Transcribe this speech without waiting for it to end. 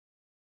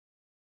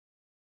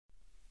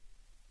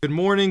Good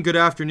morning, good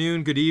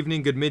afternoon, good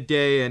evening, good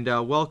midday, and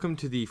welcome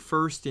to the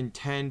First and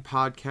 10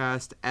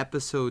 podcast,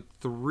 episode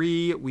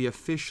 3. We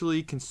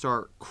officially can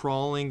start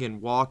crawling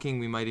and walking.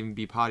 We might even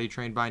be potty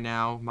trained by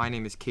now. My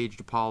name is Cage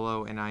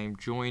DePaulo, and I am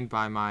joined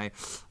by my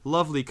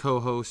lovely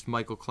co-host,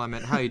 Michael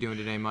Clement. How are you doing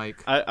today,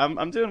 Mike?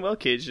 I'm doing well,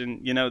 Cage,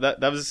 and you know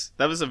that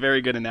was a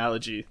very good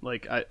analogy.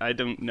 Like I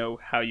don't know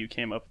how you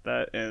came up with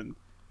that, and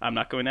I'm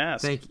not going to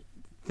ask.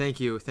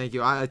 Thank you.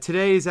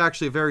 Today is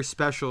actually a very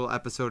special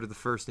episode of the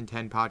First and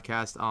 10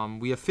 podcast.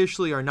 We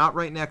officially are not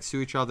right next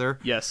to each other.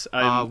 Yes,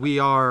 we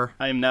are.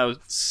 I am now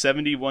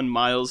 71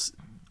 miles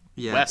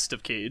west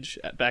of Cage,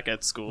 back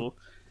at school.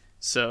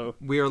 So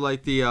we are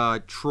like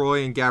the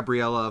Troy and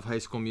Gabriella of High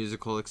School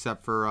Musical,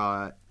 except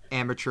for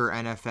amateur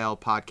NFL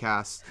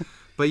podcasts.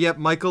 But yep,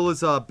 Michael is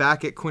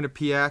back at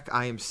Quinnipiac.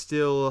 I am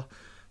still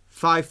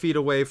 5 feet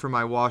away from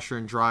my washer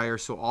and dryer,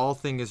 so all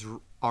things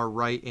are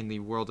right in the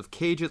world of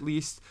Cage at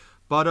least.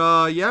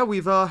 But, yeah,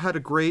 we've had a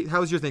great...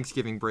 How was your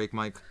Thanksgiving break,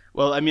 Mike?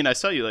 Well, I mean, I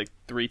saw you like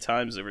 3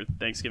 times over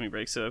Thanksgiving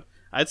break, so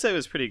I'd say it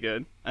was pretty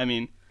good. I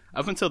mean,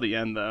 up until the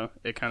end, though,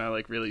 it kind of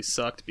like really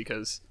sucked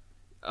because,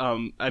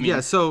 Yeah,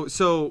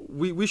 so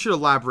we should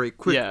elaborate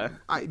quick. Yeah.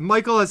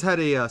 Michael has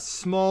had a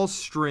small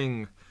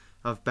string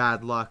of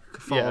bad luck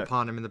fall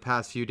upon him in the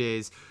past few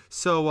days.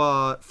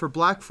 So, for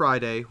Black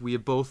Friday, we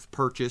have both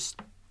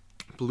purchased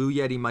Blue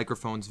Yeti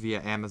microphones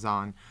via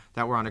Amazon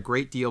that were on a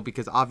great deal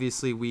because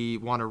obviously we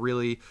want to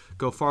really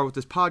go far with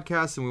this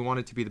podcast and we want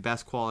it to be the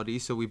best quality.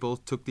 So we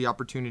both took the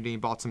opportunity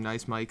and bought some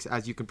nice mics,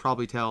 as you can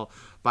probably tell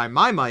by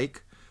my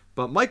mic.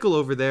 But Michael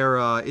over there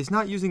is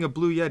not using a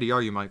Blue Yeti,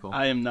 are you, Michael?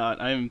 I am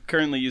not. I am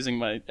currently using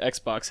my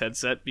Xbox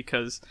headset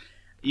because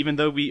even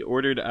though we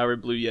ordered our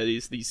Blue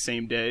Yetis the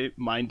same day,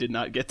 mine did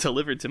not get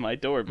delivered to my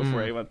door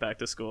before I went back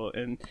to school.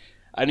 And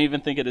I don't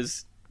even think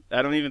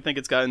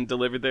it's gotten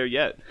delivered there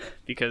yet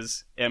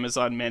because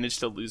Amazon managed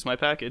to lose my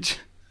package.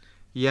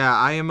 Yeah,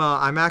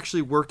 I'm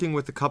actually working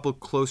with a couple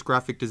close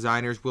graphic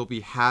designers. We'll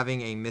be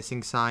having a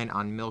missing sign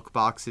on milk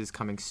boxes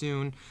coming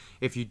soon.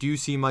 If you do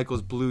see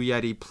Michael's Blue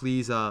Yeti,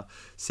 please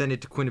send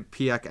it to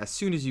Quinnipiac as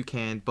soon as you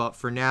can. But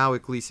for now,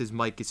 at least his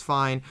mic is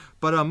fine.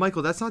 But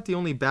Michael, that's not the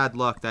only bad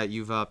luck that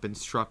you've been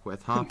struck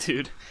with, huh?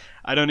 Dude,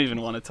 I don't even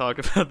want to talk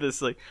about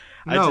this. Like,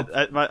 no.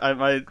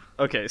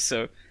 Okay,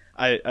 so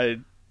I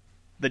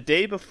the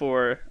day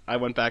before I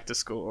went back to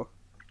school,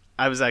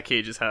 I was at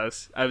Cage's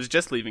house. I was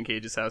just leaving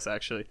Cage's house,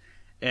 actually.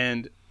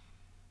 And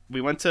we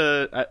went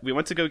to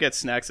go get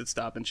snacks at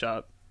Stop and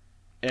Shop.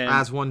 And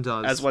as one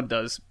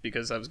does,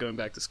 because I was going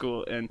back to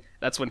school. And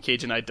that's when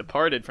Cage and I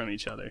departed from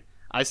each other.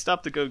 I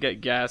stopped to go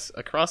get gas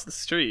across the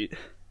street.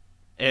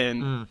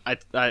 And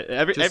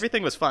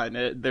everything was fine.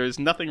 There was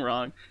nothing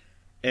wrong.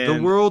 And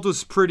the world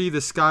was pretty.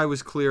 The sky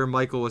was clear.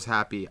 Michael was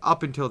happy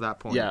up until that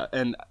point. Yeah,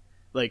 and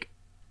like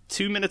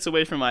 2 minutes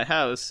away from my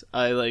house,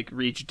 I like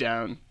reached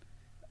down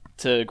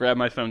to grab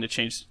my phone to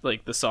change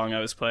like the song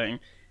I was playing.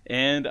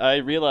 And I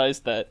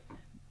realized that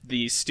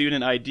the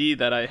student ID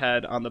that I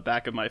had on the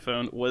back of my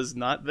phone was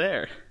not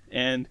there.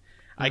 And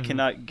I could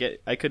not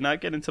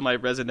get into my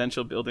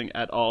residential building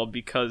at all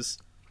because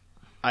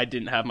I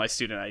didn't have my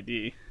student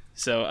ID.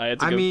 So I had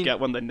to get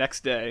one the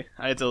next day.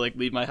 I had to like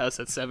leave my house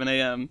at 7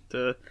 a.m.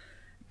 to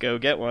go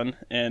get one.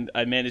 And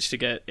I managed to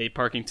get a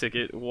parking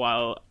ticket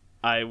while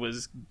I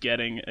was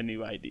getting a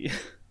new ID.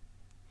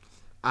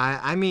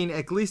 I mean,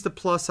 at least the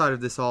plus side of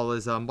this all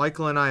is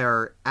Michael and I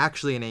are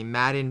actually in a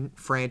Madden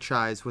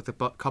franchise with a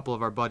couple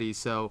of our buddies.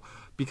 So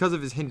because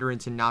of his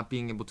hindrance in not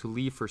being able to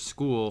leave for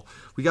school,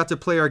 we got to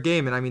play our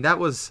game. And I mean, that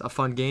was a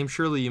fun game.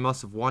 Surely you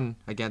must have won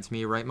against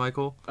me, right,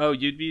 Michael? Oh,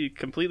 you'd be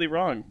completely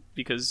wrong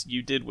because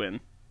you did win.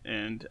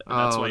 And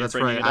that's why you're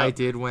bringing it up. I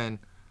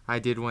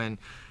did win.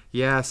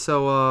 Yeah,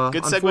 so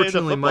good segue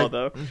into football,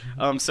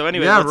 though. So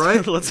anyway,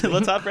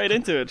 let's hop right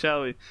into it,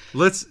 shall we?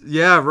 Let's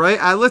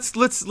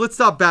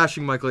stop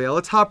bashing Michael. Yeah,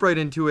 let's hop right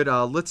into it.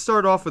 Let's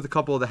start off with a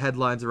couple of the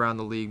headlines around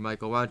the league,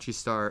 Michael. Why don't you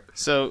start?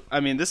 So, I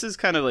mean, this is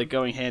kind of like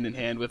going hand in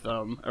hand with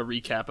a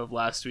recap of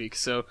last week.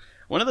 So,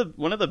 one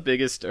of the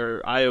biggest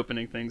or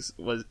eye-opening things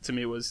was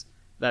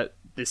that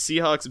the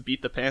Seahawks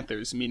beat the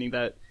Panthers, meaning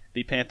that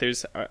the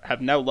Panthers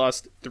have now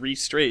lost 3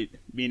 straight,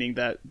 meaning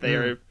that they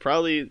are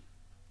probably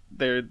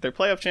their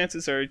playoff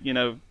chances are,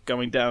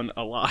 going down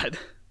a lot.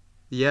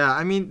 Yeah,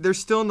 I mean, they're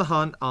still in the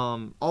hunt.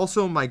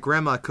 Also, my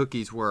grandma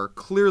cookies were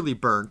clearly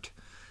burnt.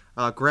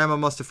 Grandma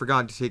must have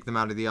forgotten to take them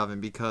out of the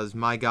oven because,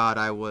 my God,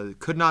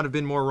 could not have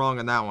been more wrong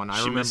on that one.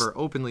 I remember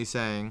openly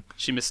saying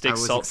she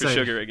mistakes salt for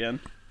sugar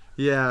again.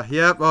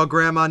 Yeah. Well,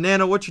 Grandma,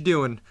 Nana, what you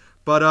doing?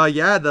 But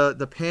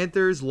the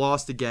Panthers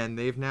lost again.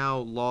 They've now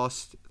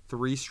lost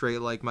 3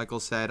 straight, like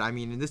Michael said. I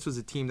mean, and this was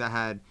a team that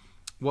had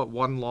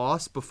one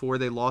loss before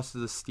they lost to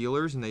the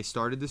Steelers and they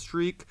started the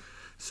streak.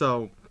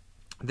 So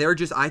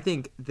I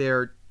think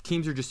their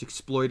teams are just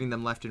exploiting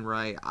them left and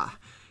right.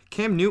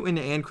 Cam Newton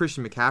and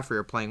Christian McCaffrey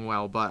are playing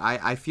well, but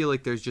I feel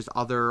like there's just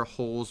other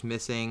holes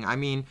missing. I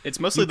mean, it's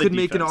mostly the defense.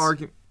 Make an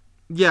argument.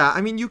 Yeah,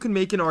 I mean, you can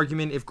make an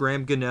argument if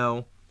Graham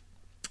Gano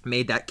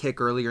made that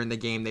kick earlier in the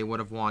game, they would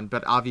have won.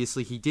 But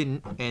obviously he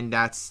didn't, and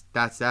that's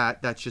that.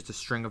 That's just a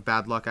string of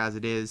bad luck as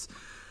it is.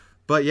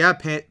 But yeah,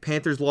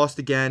 Panthers lost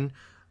again.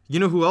 You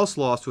know who else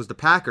lost was the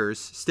Packers,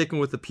 sticking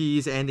with the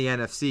P's and the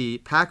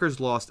NFC. Packers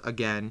lost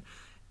again,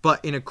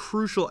 but in a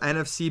crucial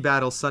NFC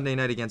battle Sunday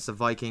night against the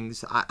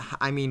Vikings.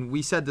 I mean,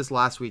 we said this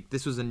last week.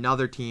 This was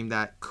another team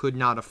that could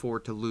not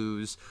afford to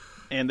lose.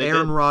 And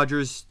Aaron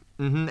Rodgers.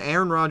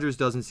 Aaron Rodgers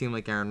doesn't seem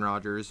like Aaron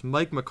Rodgers.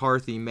 Mike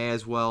McCarthy may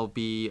as well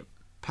be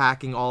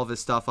packing all of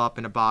his stuff up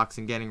in a box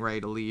and getting ready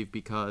to leave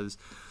because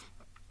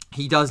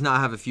he does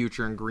not have a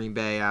future in Green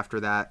Bay after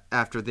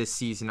this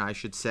season, I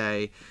should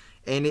say.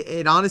 And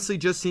it honestly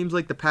just seems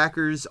like the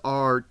Packers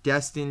are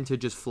destined to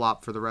just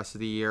flop for the rest of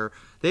the year.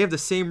 They have the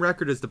same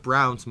record as the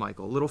Browns,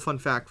 Michael. Little fun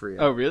fact for you.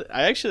 Oh, really?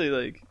 I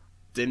actually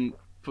didn't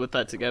put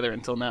that together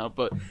until now.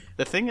 But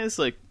the thing is,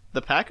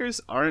 the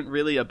Packers aren't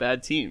really a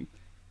bad team.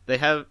 They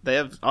have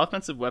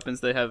offensive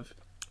weapons. They have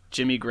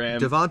Jimmy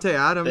Graham, Devontae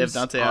Adams. They have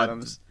Dante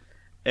Adams.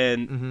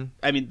 And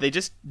I mean, they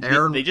just need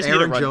Aaron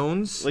a run.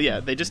 Jones. Well, yeah,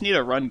 they just need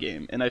a run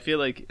game, and I feel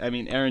like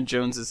Aaron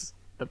Jones is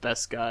the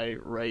best guy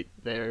right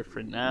there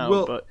for now.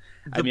 Well, but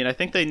I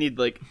think they need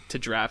to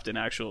draft an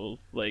actual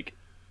not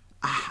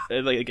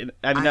an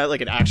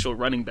actual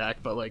running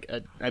back, but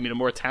a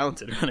more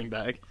talented running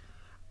back.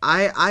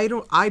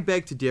 I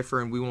beg to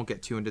differ, and we won't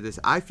get too into this.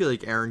 I feel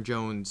like Aaron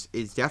Jones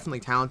is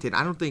definitely talented.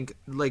 I don't think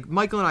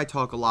Michael and I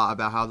talk a lot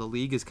about how the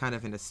league is kind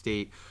of in a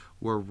state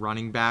where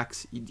running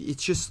backs,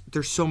 it's just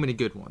there's so many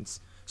good ones.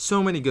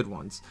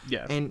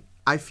 Yeah. And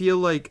I feel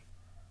like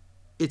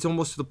it's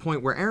almost to the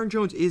point where Aaron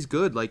Jones is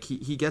good.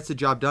 He gets the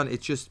job done.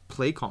 It's just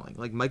play calling.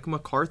 Mike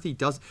McCarthy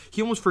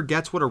he almost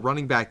forgets what a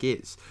running back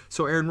is.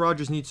 So Aaron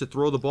Rodgers needs to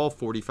throw the ball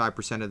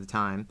 45% of the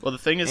time. Well, the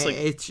thing is,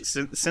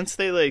 since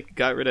they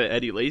got rid of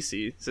Eddie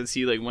Lacy, since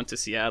he went to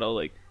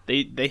Seattle,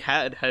 they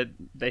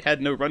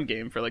had no run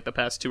game for the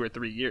past 2 or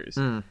 3 years.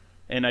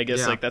 And I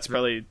guess that's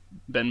probably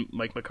been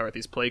Mike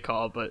McCarthy's play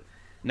call, but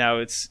now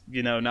it's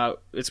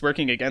it's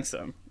working against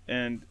them.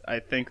 And I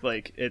think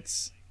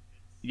it's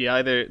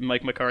either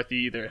Mike McCarthy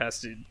either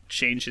has to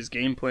change his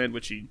game plan,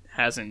 which he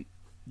hasn't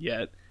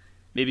yet,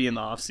 maybe in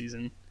the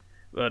offseason.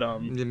 But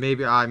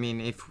maybe if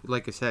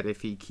I said,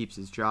 if he keeps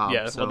his job.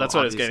 Yeah, well, that's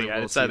what I was getting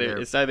at. It's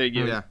either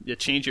you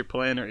change your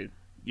plan or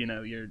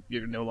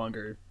you're no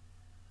longer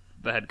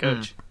the head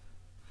coach.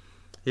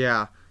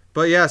 Yeah.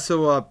 But yeah,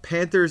 so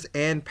Panthers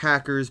and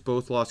Packers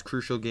both lost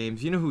crucial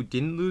games. You know who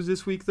didn't lose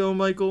this week, though,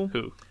 Michael?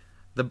 Who?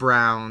 The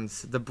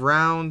Browns. The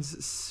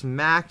Browns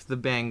smacked the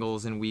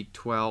Bengals in Week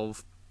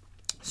 12,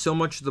 so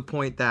much to the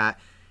point that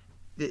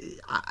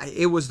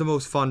it was the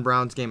most fun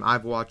Browns game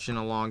I've watched in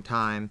a long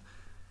time.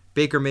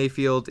 Baker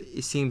Mayfield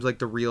seems like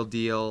the real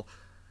deal.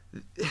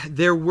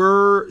 There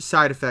were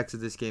side effects of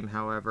this game,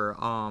 however.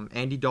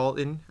 Andy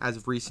Dalton, as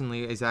of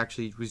recently,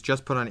 was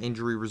just put on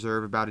injury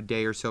reserve about a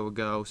day or so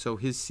ago, so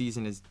his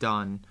season is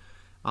done.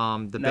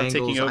 Bengals,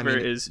 taking over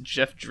is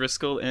Jeff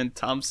Driscoll and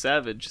Tom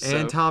Savage.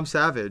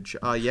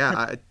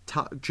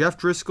 Jeff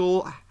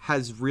Driscoll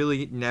has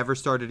really never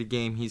started a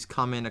game. He's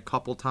come in a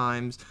couple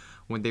times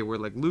when they were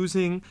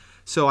losing.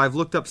 So I've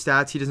looked up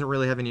stats. He doesn't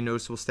really have any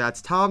noticeable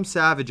stats. Tom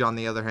Savage, on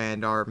the other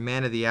hand, our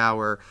man of the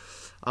hour.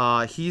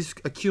 He's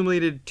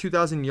accumulated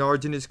 2,000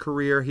 yards in his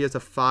career. He has a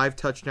 5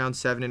 touchdown,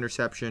 7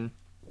 interception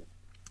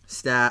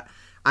stat.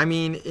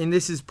 And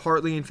this is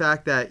partly in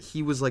fact that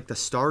he was the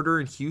starter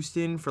in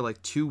Houston for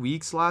 2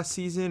 weeks last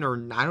season, or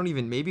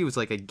maybe it was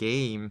a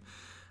game.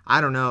 I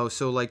don't know.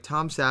 So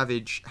Tom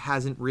Savage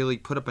hasn't really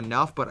put up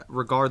enough, but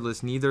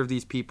regardless, neither of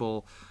these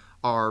people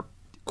are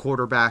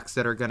quarterbacks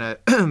that are going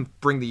to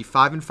bring the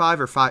 5-5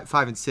 or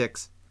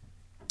 5-6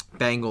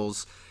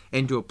 Bengals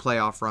into a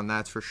playoff run,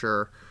 that's for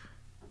sure.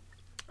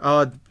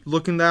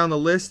 Looking down the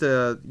list,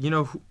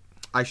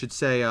 I should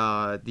say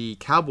the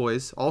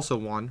Cowboys also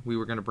won. We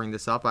were going to bring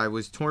this up. I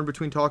was torn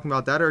between talking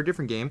about that or a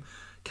different game.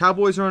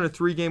 Cowboys are on a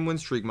 3-game win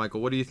streak,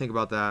 Michael. What do you think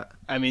about that?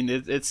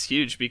 It's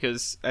huge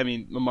because,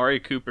 Amari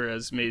Cooper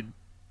has made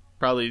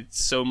probably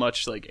so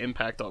much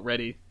impact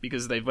already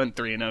because they've went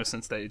 3-0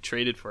 since they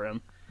traded for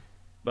him.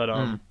 But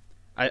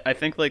I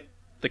think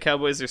the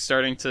Cowboys are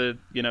starting to,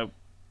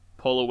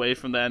 pull away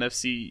from the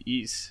NFC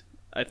East.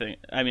 I think.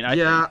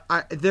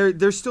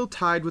 They're still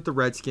tied with the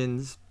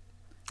Redskins.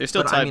 They're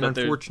still tied, but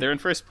they're in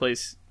first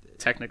place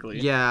technically.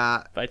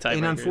 Yeah, by tiebreakers.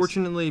 And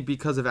unfortunately,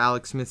 because of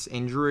Alex Smith's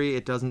injury,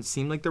 it doesn't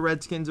seem like the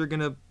Redskins are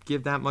going to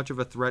give that much of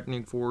a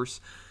threatening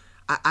force.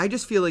 I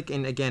just feel like,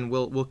 and again,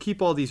 we'll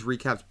keep all these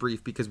recaps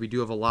brief because we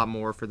do have a lot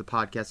more for the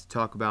podcast to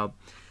talk about.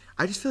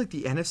 I just feel like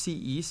the NFC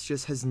East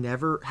just hasn't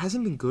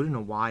been good in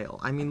a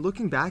while.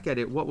 Looking back at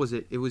it, what was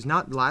it? It was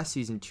not last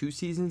season, 2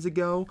 seasons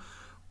ago,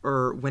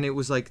 or when it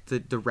was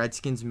the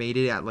Redskins made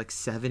it at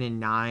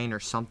 7-9 or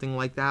something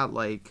like that.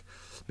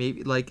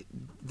 Maybe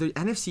the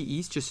NFC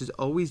East just has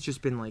always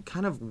just been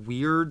kind of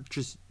weird,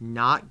 just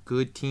not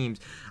good teams.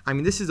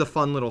 This is a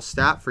fun little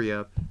stat for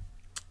you.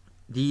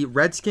 The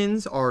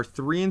Redskins are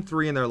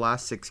 3-3 in their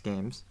last 6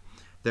 games.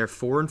 They're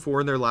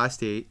 4-4 in their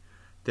last 8.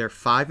 They're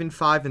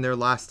 5-5 in their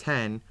last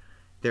 10.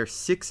 They're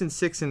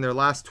 6-6 in their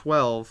last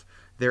 12.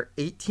 They're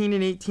 18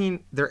 and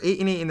 18. They're 8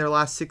 and 8 in their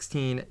last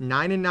 16,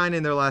 9 and 9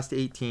 in their last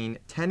 18,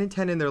 10 and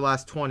 10 in their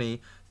last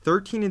 20,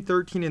 13 and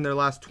 13 in their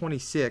last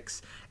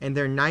 26, and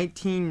they're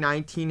 19,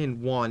 19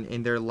 and 1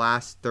 in their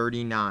last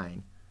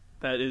 39.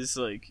 That is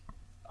like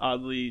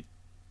oddly,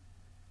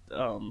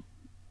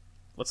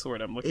 what's the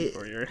word I'm looking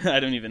for here? I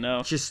don't even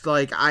know. Just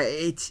like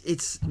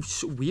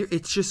it's weird.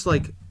 It's just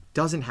like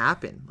doesn't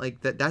happen.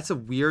 Like that's a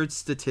weird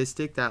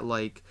statistic that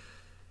like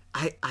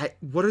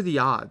what are the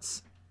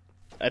odds?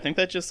 I think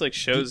that just like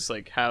shows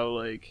like how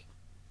like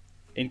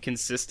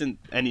inconsistent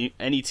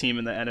any team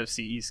in the NFC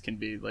East can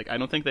be. Like I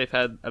don't think they've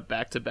had a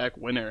back-to-back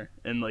winner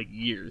in like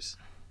years.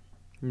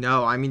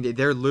 No, I mean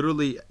they're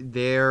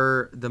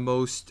the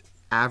most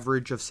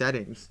average of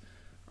settings.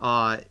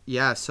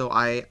 Yeah, so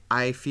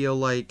I feel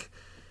like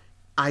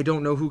I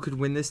don't know who could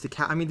win this.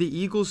 I mean, the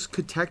Eagles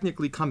could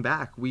technically come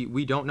back.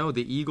 We don't know.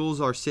 The Eagles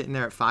are sitting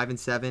there at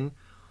 5-7.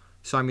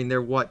 So I mean,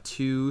 they're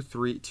two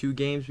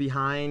games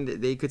behind.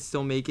 They could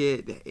still make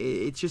it.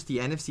 It's just the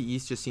NFC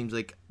East just seems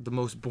like the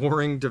most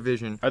boring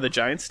division. Are the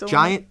Giants still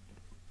in it?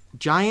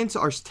 Giants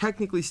are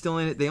technically still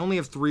in it. They only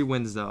have 3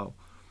 wins though.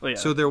 Well, yeah.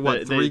 So they're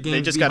 3 games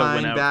they just behind gotta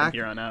win out back from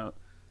here on out.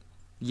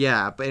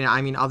 Yeah, but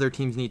I mean, other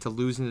teams need to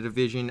lose in the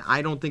division.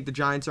 I don't think the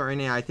Giants are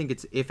in it. I think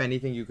it's, if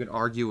anything, you could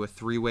argue a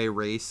 3-way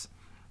race.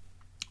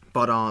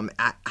 But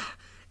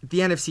the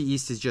NFC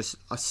East is just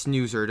a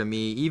snoozer to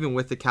me. Even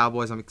with the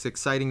Cowboys, it's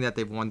exciting that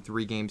they've won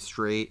 3 games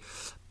straight.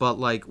 But,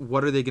 like,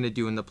 what are they going to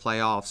do in the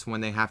playoffs when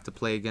they have to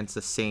play against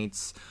the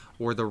Saints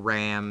or the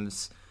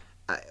Rams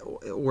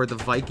or the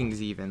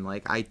Vikings even?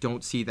 Like, I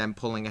don't see them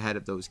pulling ahead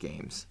of those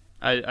games.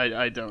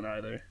 I don't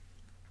either.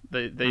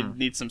 They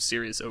need some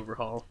serious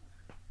overhaul.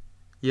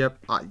 Yep.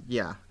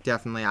 Yeah,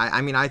 definitely.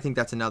 I mean, I think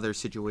that's another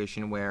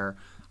situation where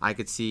I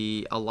could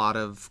see a lot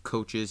of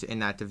coaches in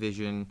that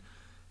division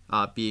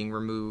being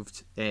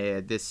removed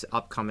this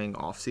upcoming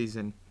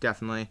offseason,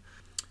 definitely.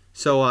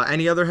 So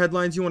any other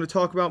headlines you want to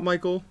talk about,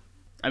 Michael?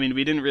 I mean,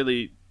 we didn't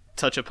really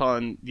touch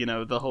upon,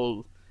 the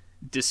whole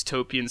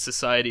dystopian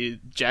society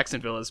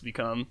Jacksonville has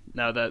become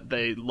now that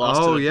they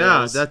lost to the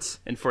Bills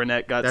and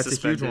Fournette got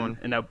suspended, a huge one.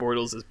 And now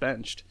Bortles is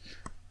benched.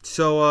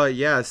 So,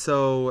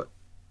 so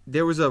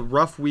there was a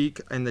rough week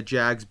in the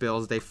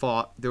Jags-Bills. They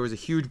fought. There was a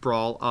huge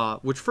brawl,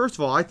 which, first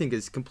of all, I think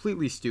is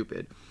completely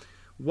stupid.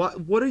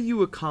 What are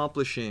you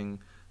accomplishing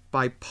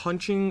by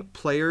punching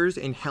players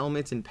in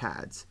helmets and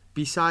pads,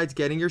 besides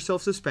getting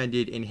yourself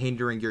suspended and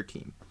hindering your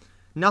team?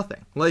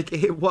 Nothing. Like,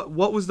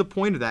 what was the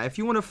point of that? If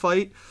you want to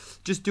fight,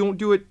 just don't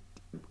do it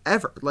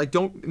ever. Like,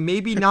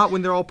 maybe not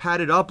when they're all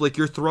padded up. Like,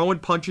 you're throwing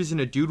punches in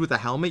a dude with a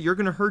helmet, you're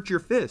going to hurt your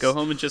fist. Go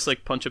home and just,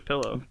 like, punch a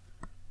pillow.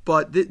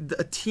 But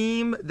a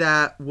team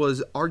that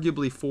was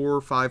arguably 4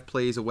 or 5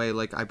 plays away,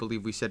 like I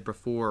believe we said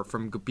before,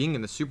 from being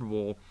in the Super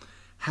Bowl,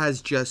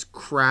 has just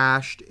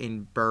crashed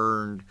and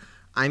burned.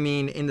 I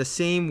mean, in the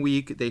same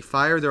week, they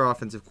fired their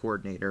offensive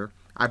coordinator.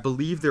 I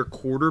believe their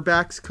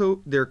quarterback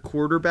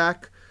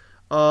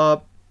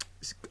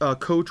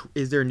coach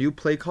is their new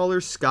play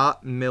caller,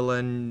 Scott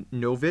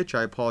Milanovic.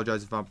 I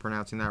apologize if I'm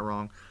pronouncing that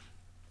wrong.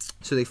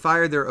 So they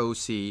fired their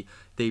OC.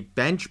 They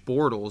bench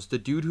Bortles, the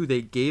dude who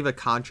they gave a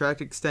contract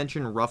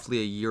extension roughly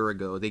a year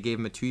ago. They gave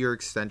him a 2-year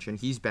extension.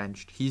 He's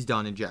benched. He's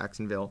done in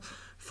Jacksonville.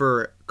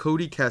 For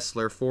Cody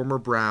Kessler, former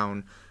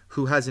Brown,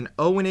 who has an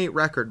 0-8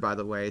 record, by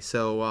the way.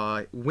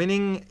 So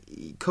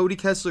winning, Cody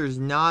Kessler is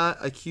not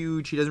a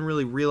huge, he doesn't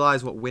really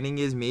realize what winning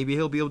is. Maybe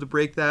he'll be able to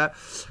break that.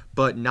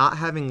 But not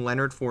having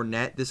Leonard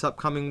Fournette this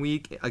upcoming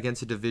week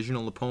against a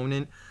divisional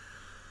opponent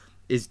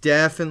is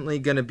definitely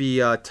going to be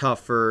tough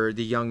for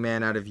the young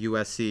man out of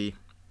USC.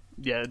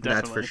 Yeah, definitely.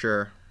 That's for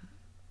sure.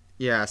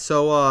 Yeah,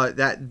 so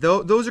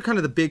those are kind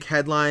of the big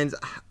headlines.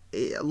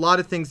 A lot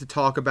of things to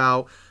talk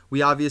about.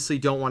 We obviously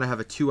don't want to have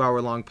a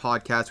 2-hour-long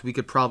podcast. We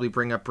could probably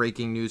bring up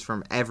breaking news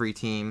from every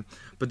team,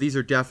 but these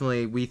are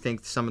definitely, we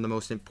think, some of the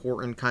most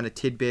important kind of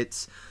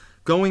tidbits.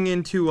 Going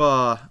into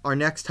our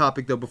next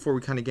topic, though, before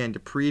we kind of get into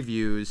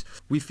previews,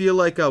 we feel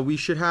like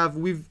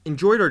we've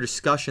enjoyed our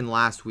discussion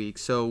last week,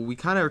 so we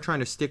kind of are trying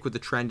to stick with the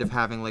trend of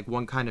having like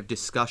one kind of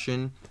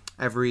discussion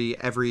every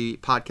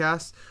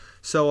podcast.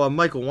 So,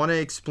 Michael, want to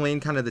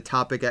explain kind of the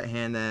topic at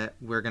hand that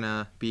we're going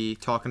to be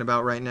talking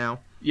about right now?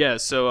 Yeah,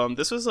 so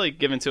this was like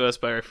given to us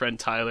by our friend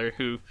Tyler,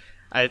 who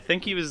I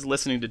think he was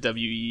listening to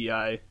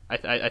WEEI.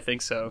 I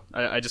think so.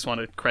 I just want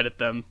to credit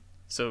them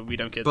so we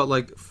don't get... But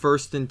like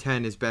First and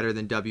 10 is better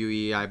than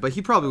WEEI, but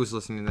he probably was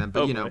listening to them.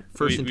 But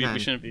First and 10.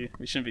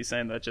 We shouldn't be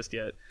saying that just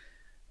yet.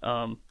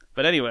 But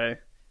anyway,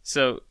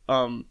 so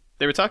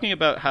they were talking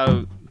about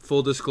how...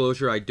 Full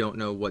disclosure, I don't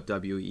know what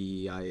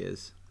WEEI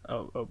is.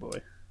 Oh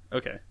boy.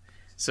 Okay.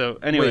 So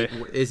anyway,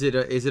 wait, is it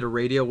a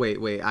radio?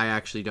 Wait, I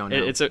actually don't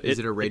know. Is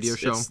it a radio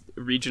show? It's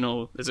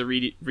regional. There's a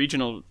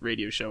regional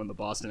radio show in the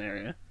Boston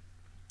area.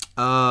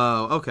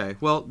 Oh, okay.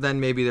 Well,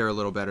 then maybe they're a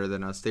little better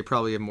than us. They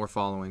probably have more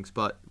followings,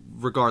 but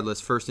regardless,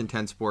 First and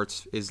 10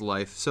 Sports is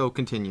life. So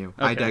continue.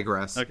 Okay. I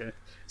digress. Okay.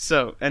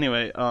 So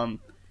anyway,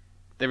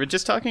 they were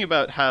just talking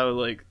about how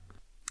like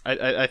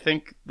I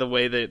think the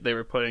way that they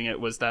were putting it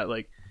was that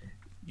like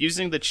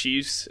using the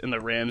Chiefs and the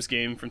Rams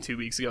game from 2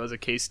 weeks ago as a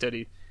case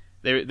study,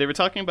 they were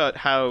talking about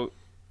how,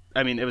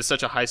 I mean, it was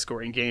such a high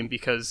scoring game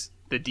because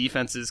the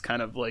defenses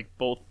kind of like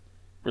both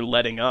were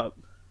letting up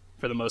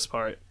for the most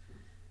part,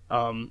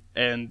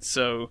 and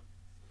so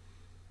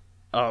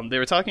they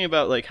were talking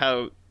about like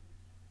how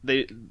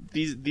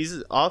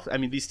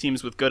these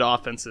teams with good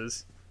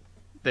offenses,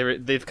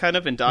 they've kind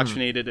of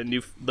indoctrinated a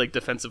new like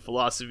defensive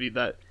philosophy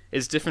that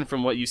is different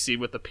from what you see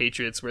with the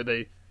Patriots, where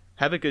they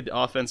have a good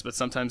offense, but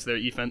sometimes their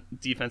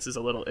defense is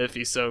a little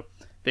iffy. So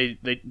the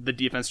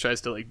defense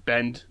tries to like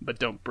bend but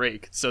don't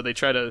break. So they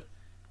try to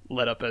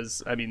let up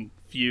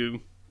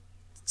few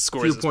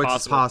scores few points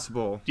as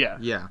possible. Yeah,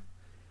 yeah.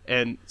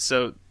 And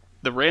so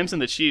the Rams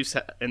and the Chiefs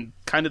and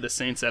kind of the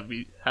Saints as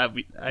we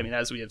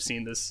have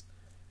seen this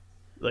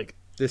like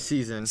this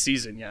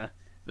season, yeah.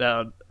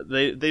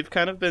 They've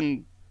kind of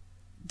been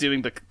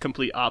doing the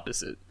complete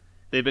opposite.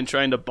 They've been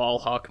trying to ball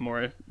hawk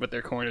more with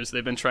their corners.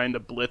 They've been trying to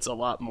blitz a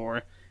lot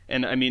more.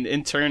 And, I mean,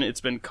 in turn,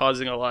 it's been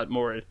causing a lot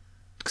more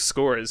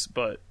scores,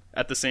 but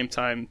at the same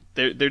time,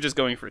 they're just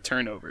going for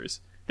turnovers.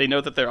 They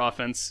know that their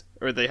offense,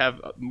 or they have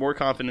more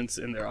confidence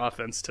in their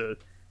offense to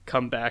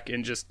come back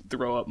and just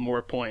throw up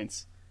more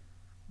points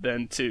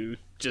than to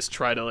just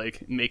try to,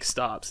 like, make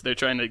stops. They're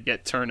trying to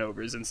get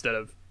turnovers instead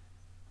of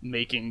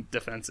making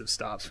defensive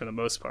stops for the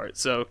most part.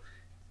 So,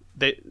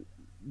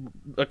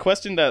 a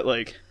question that,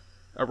 like,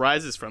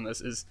 arises from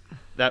this is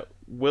that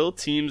will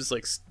teams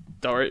like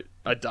start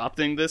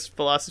adopting this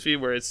philosophy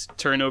where it's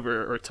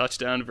turnover or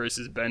touchdown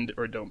versus bend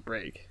or don't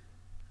break?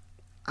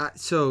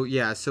 So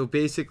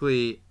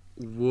basically,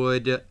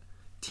 would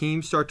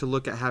teams start to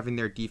look at having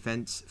their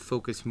defense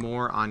focus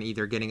more on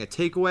either getting a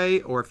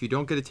takeaway, or if you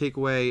don't get a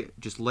takeaway,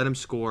 just let them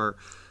score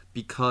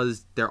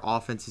because their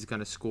offense is going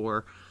to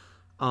score?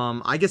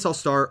 I guess I'll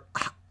start.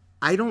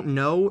 I don't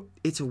know.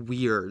 It's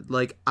weird.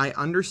 Like, I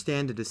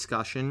understand the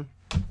discussion,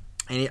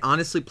 and it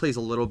honestly plays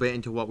a little bit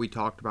into what we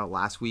talked about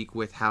last week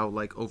with how,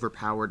 like,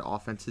 overpowered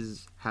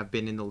offenses have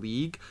been in the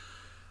league.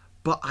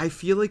 But I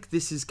feel like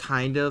this is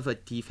kind of a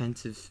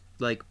defensive,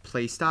 like,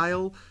 play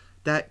style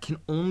that can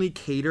only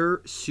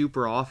cater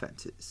super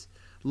offenses.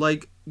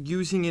 Like,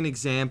 using an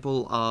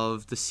example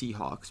of the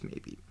Seahawks,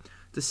 maybe.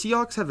 The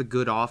Seahawks have a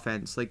good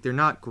offense. Like, they're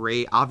not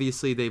great.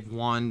 Obviously, they've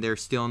won. They're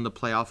still in the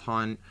playoff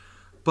hunt.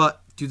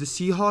 But do the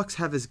Seahawks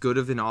have as good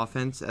of an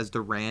offense as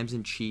the Rams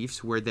and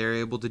Chiefs, where they're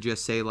able to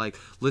just say, like,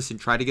 listen,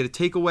 try to get a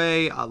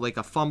takeaway, like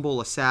a fumble,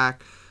 a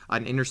sack,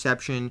 an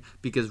interception,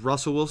 because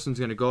Russell Wilson's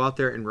going to go out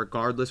there and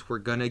regardless, we're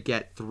going to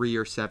get 3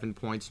 or 7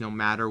 points no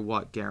matter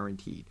what,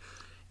 guaranteed.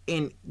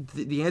 And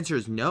the answer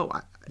is no.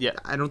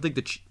 I don't think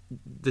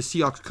the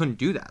Seahawks couldn't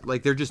do that.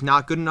 Like, they're just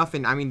not good enough.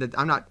 And I mean,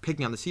 I'm not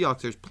picking on the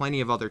Seahawks. There's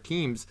plenty of other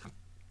teams.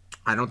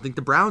 I don't think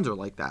the Browns are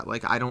like that.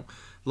 Like, I don't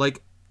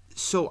like.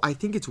 So I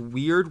think it's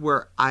weird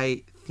where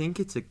I think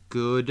it's a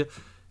good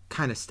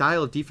kind of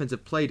style of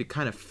defensive play to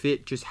kind of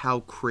fit just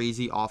how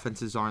crazy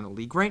offenses are in the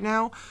league right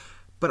now.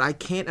 But I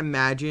can't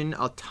imagine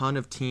a ton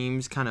of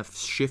teams kind of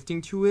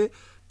shifting to it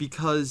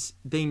because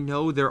they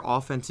know their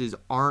offenses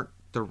aren't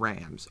the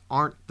Rams,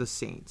 aren't the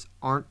Saints,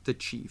 aren't the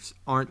Chiefs,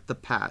 aren't the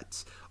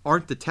Pats,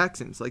 aren't the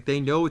Texans. Like, they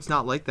know it's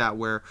not like that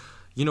where,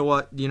 you know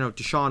what,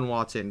 Deshaun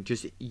Watson,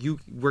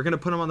 we're going to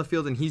put him on the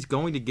field and he's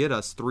going to get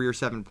us 3 or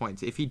 7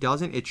 points. If he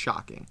doesn't, it's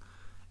shocking.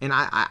 And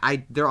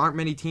I there aren't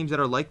many teams that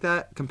are like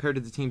that compared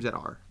to the teams that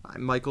are.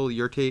 Michael,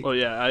 your take? Well,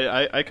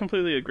 yeah, I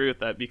completely agree with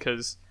that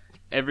because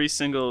every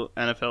single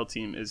NFL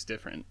team is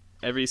different.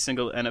 Every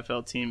single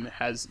NFL team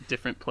has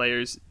different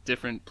players,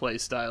 different play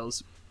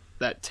styles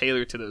that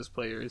tailor to those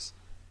players.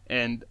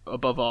 And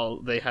above all,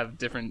 they have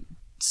different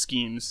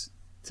schemes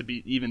to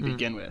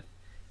begin with.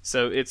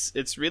 So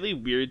it's really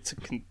weird to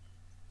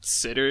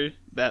consider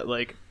that,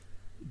 like,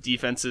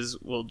 defenses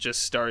will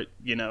just start,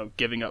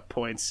 giving up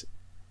points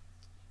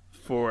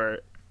for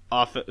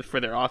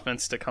their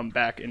offense to come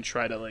back and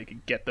try to,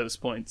 like, get those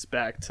points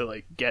back to,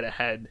 like, get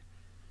ahead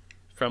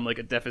from, like,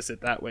 a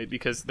deficit that way,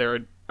 because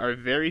there are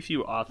very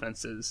few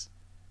offenses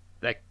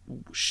that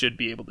should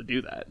be able to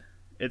do that.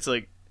 It's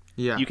like,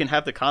 you can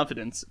have the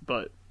confidence,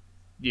 but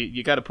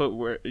you got to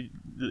put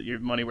your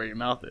money where your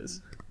mouth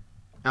is.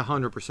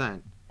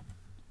 100%.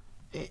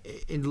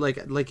 And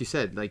like you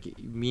said, like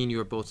me and you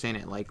are both saying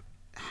it, like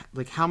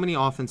how many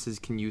offenses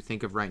can you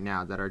think of right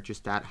now that are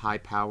just that high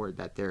powered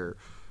that they're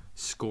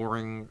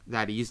scoring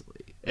that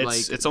easily?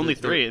 It's only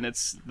 3, and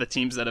it's the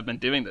teams that have been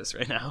doing this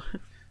right now.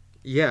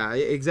 Yeah,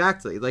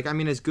 exactly. Like, I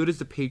mean, as good as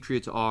the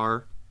Patriots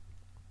are,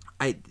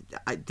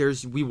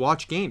 we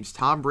watch games.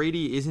 Tom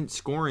Brady isn't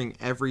scoring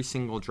every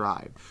single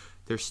drive.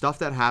 There's stuff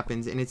that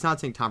happens, and it's not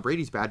saying Tom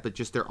Brady's bad, but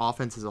just their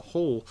offense as a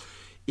whole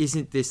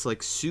isn't this,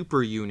 like,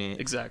 super unit.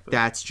 Exactly.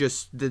 That's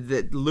just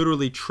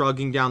literally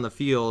trugging down the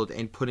field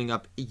and putting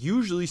up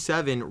usually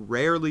 7,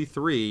 rarely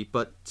 3,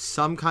 but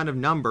some kind of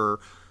number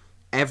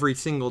every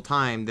single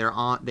time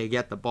they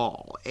get the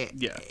ball.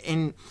 Yeah.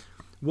 And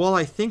while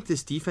I think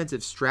this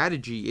defensive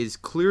strategy is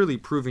clearly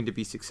proving to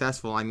be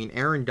successful, I mean,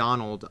 Aaron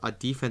Donald, a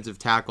defensive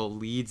tackle,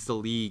 leads the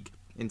league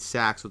in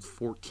sacks with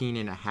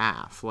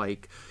 14.5.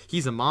 Like,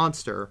 he's a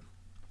monster.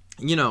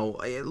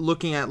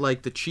 looking at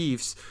like the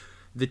Chiefs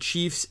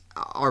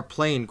are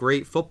playing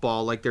great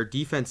football. Like their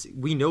defense,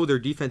 we know their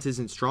defense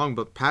isn't strong,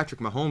 but Patrick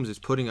Mahomes is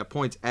putting up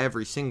points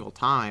every single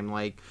time.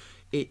 Like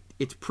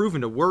it's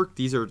proven to work.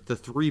 These are the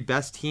three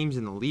best teams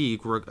in the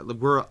league.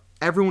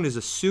 Everyone is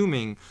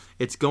assuming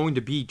it's going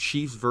to be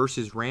Chiefs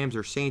versus Rams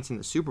or Saints in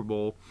the Super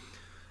Bowl,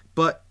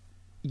 but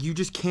you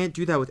just can't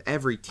do that with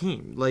every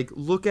team. Like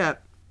look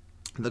at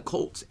the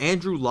Colts.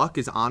 Andrew Luck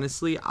is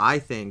honestly, I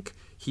think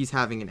he's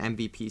having an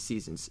MVP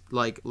season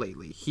like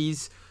lately.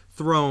 He's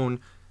thrown,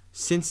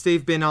 since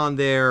they've been on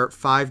their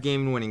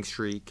 5-game winning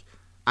streak,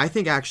 I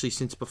think actually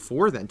since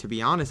before then, to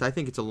be honest, I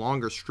think it's a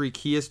longer streak.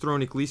 He has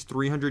thrown at least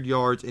 300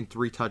 yards and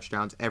 3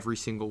 touchdowns every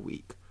single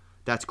week.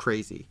 That's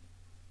crazy.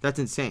 That's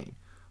insane.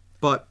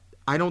 But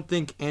I don't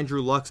think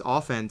Andrew Luck's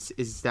offense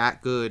is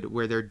that good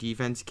where their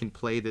defense can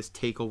play this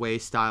takeaway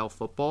style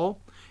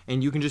football.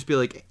 And you can just be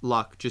like,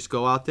 Luck, just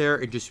go out there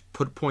and just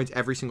put points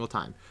every single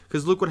time.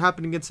 Because look what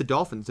happened against the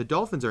Dolphins. The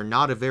Dolphins are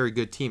not a very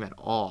good team at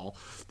all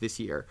this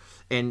year.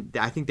 And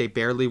I think they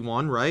barely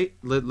won, right?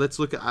 Let's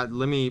look at,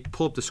 let me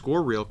pull up the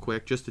score real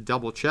quick just to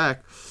double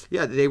check.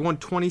 Yeah, they won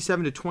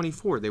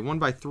 27-24. They won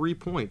by 3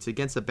 points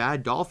against a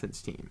bad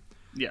Dolphins team.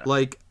 Yeah.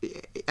 Like,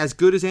 as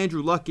good as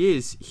Andrew Luck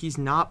is, he's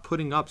not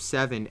putting up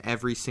 7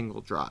 every single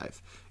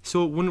drive.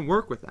 So it wouldn't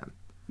work with them.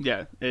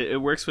 Yeah,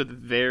 it works with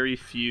very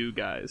few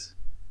guys.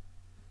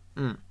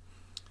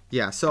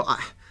 Yeah, so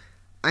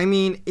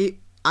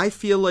I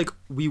feel like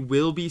we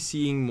will be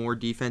seeing more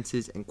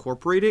defenses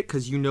incorporate it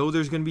because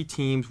there's going to be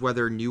teams,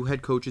 whether new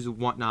head coaches and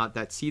whatnot,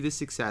 that see the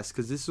success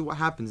because this is what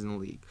happens in the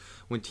league.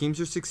 When teams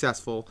are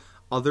successful,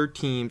 other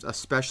teams,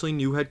 especially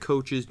new head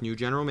coaches, new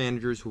general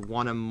managers who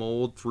want to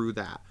mold through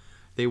that.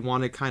 They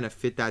want to kind of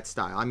fit that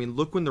style. I mean,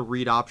 look when the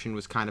read option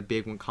was kind of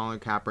big when Colin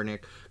Kaepernick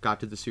got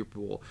to the Super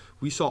Bowl.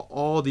 We saw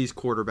all these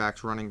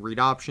quarterbacks running read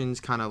options,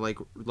 kind of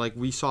like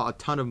we saw a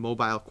ton of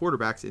mobile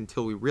quarterbacks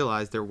until we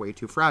realized they're way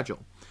too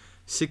fragile.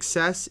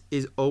 Success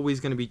is always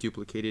going to be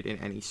duplicated in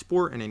any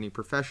sport and any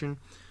profession.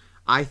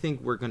 I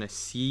think we're going to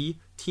see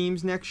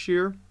teams next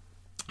year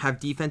have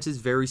defenses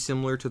very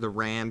similar to the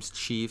Rams,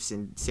 Chiefs,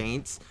 and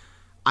Saints.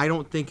 I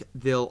don't think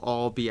they'll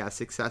all be as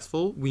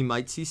successful. We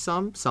might see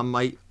some. Some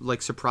might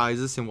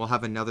surprise us and we'll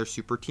have another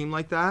super team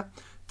like that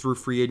through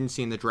free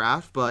agency in the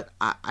draft, but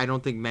I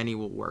don't think many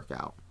will work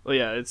out. Well,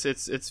 yeah,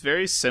 it's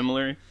very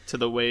similar to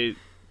the way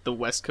the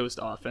West Coast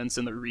offense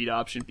and the read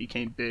option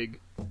became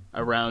big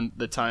around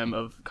the time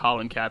of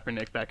Colin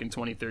Kaepernick back in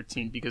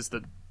 2013 because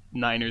the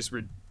Niners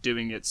were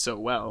doing it so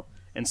well,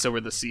 and so were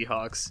the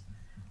Seahawks.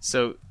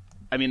 So,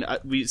 I mean,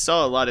 we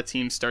saw a lot of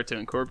teams start to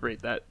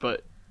incorporate that,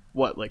 but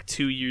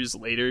 2 years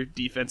later,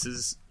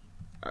 defenses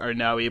are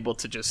now able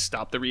to just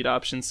stop the read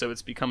option, so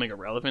it's becoming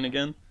irrelevant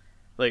again.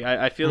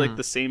 I feel like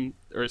the same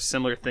or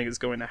similar thing is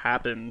going to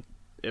happen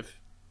if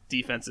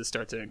defenses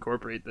start to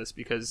incorporate this,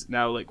 because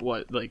now,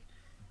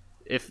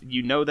 if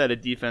you know that a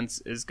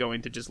defense is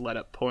going to just let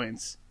up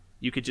points,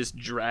 you could just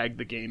drag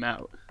the game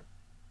out.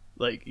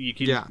 You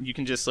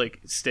can just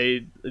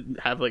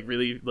have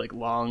really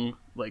long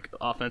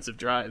offensive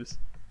drives,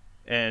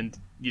 and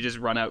you just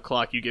run out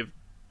clock. You give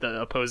the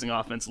opposing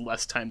offense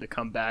less time to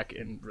come back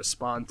and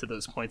respond to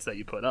those points that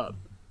you put up.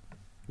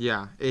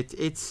 Yeah,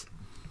 it's.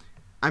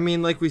 I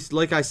mean, like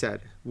I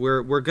said,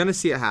 we're gonna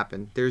see it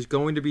happen. There's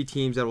going to be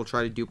teams that will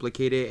try to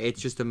duplicate it. It's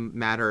just a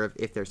matter of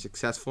if they're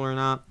successful or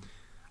not.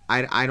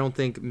 I don't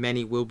think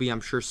many will be.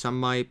 I'm sure some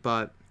might,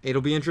 but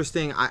it'll be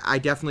interesting. I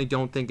definitely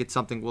don't think it's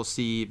something we'll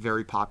see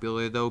very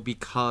popular though,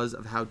 because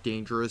of how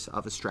dangerous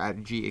of a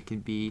strategy it can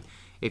be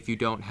if you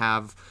don't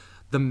have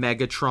the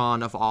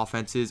Megatron of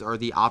offenses or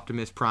the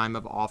Optimus Prime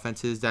of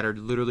offenses that are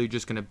literally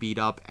just going to beat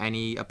up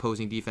any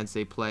opposing defense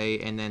they play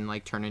and then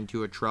turn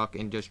into a truck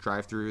and just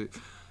drive through,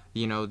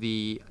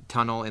 the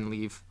tunnel and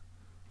leave.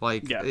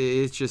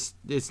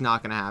 It's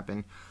not going to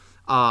happen.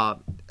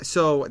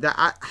 So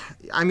that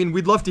I mean,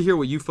 we'd love to hear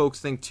what you folks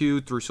think too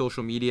through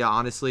social media.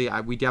 Honestly,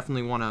 we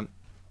definitely want to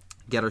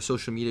get our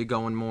social media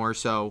going more.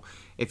 So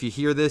if you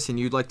hear this and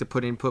you'd like to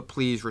put input,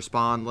 please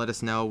respond. Let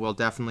us know. We'll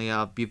definitely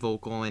be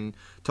vocal and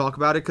talk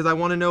about it because I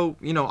want to know,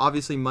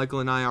 obviously Michael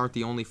and I aren't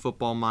the only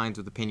football minds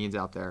with opinions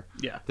out there.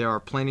 Yeah. There are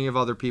plenty of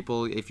other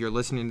people. If you're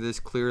listening to this,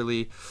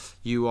 clearly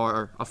you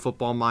are a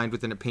football mind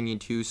with an opinion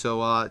too.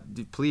 So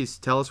please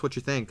tell us what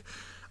you think.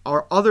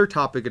 Our other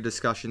topic of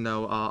discussion,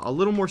 though, a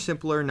little more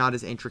simpler, not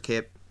as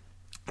intricate,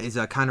 is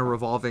kind of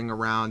revolving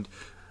around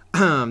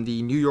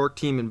the New York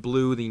team in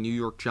blue, the New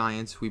York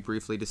Giants. We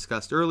briefly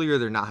discussed earlier.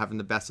 They're not having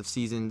the best of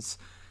seasons.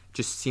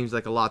 Just seems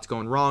like a lot's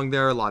going wrong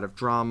there, a lot of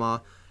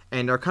drama.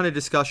 And our kind of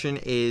discussion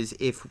is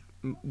if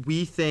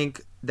we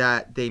think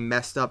that they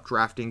messed up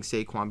drafting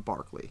Saquon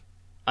Barkley.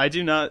 I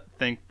do not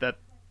think that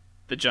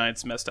the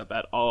Giants messed up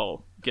at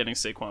all getting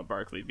Saquon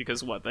Barkley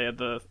because they had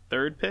the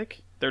third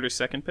or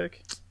second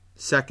pick?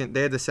 Second.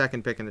 They had the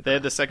second pick in the draft. They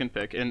had the second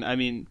pick. And, I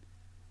mean,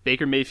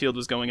 Baker Mayfield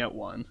was going at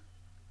 1,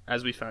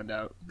 as we found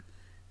out.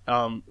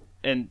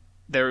 And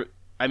there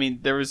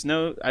was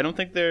no, I don't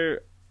think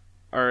there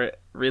are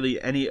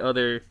really any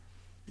other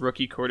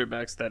rookie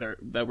quarterbacks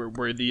that were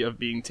worthy of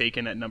being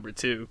taken at number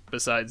 2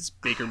 besides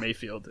Baker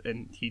Mayfield,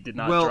 and he did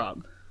not drop.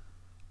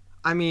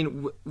 I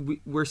mean,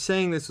 we're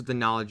saying this with the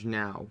knowledge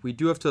now. We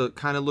do have to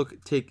kind of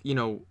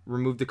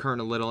remove the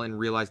curtain a little and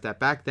realize that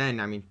back then,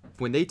 I mean,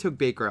 when they took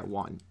Baker at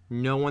 1,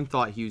 no one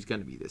thought he was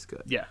going to be this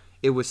good. Yeah.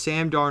 It was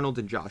Sam Darnold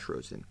and Josh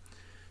Rosen.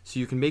 So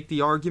you can make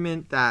the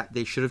argument that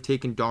they should have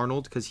taken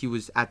Darnold because he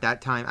was at that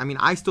time. I mean,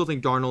 I still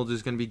think Darnold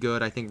is going to be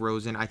good. I think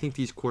Rosen. I think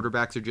these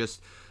quarterbacks are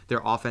just,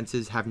 their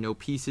offenses have no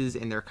pieces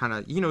and they're kind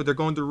of, they're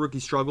going through rookie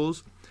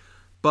struggles.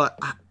 But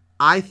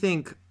I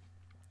think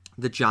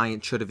the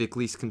Giants should have at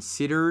least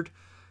considered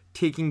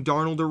taking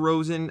Darnold or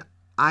Rosen.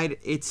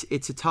 It's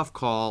a tough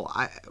call.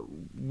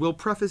 Will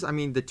preface,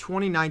 the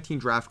 2019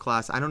 draft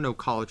class, I don't know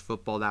college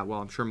football that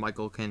well. I'm sure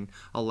Michael can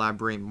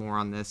elaborate more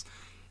on this.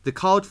 The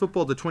college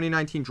football, the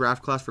 2019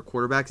 draft class for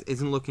quarterbacks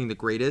isn't looking the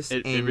greatest.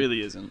 It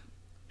really isn't.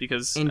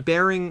 Because... And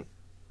bearing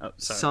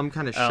some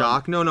kind of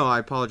shock... No, I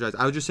apologize.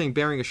 I was just saying,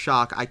 bearing a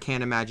shock, I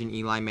can't imagine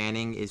Eli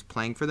Manning is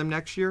playing for them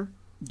next year.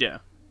 Yeah.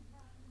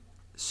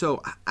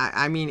 So,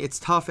 I mean, it's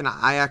tough, and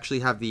I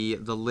actually have the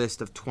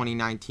list of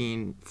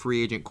 2019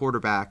 free agent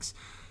quarterbacks.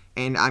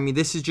 And, I mean,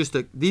 these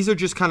are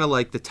just kind of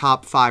like the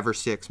top 5 or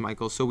 6,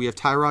 Michael. So we have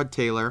Tyrod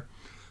Taylor,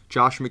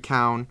 Josh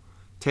McCown,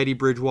 Teddy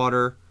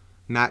Bridgewater,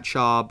 Matt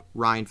Schaub,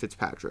 Ryan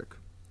Fitzpatrick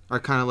are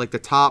kind of like the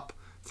top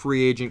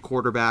free agent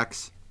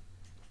quarterbacks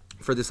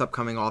for this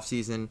upcoming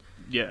offseason.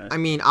 Yeah. I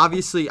mean,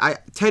 obviously,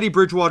 Teddy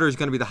Bridgewater is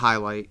going to be the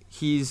highlight.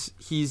 He's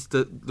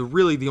the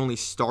really the only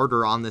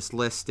starter on this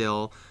list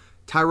still.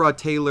 Tyrod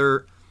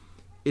Taylor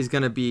is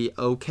going to be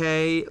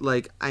okay.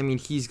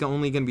 He's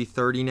only going to be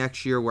 30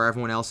 next year, where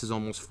everyone else is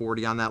almost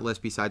 40 on that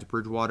list besides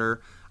Bridgewater.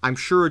 I'm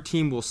sure a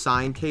team will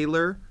sign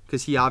Taylor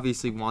because he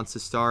obviously wants to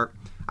start.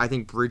 I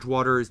think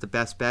Bridgewater is the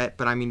best bet,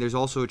 but there's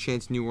also a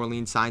chance New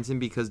Orleans signs him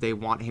because they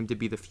want him to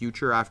be the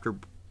future after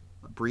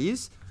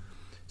Breeze.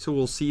 So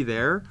we'll see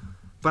there.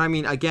 But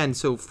again,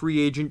 so free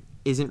agent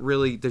isn't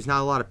really, there's not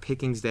a lot of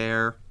pickings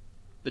there.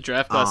 The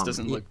draft class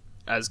doesn't look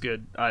as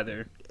good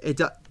either. It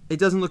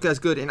doesn't look as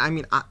good, and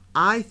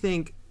I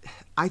think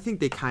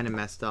they kind of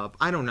messed up.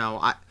 I don't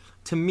know.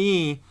 To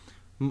me,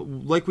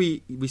 like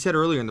we said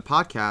earlier in the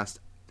podcast,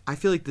 I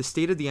feel like the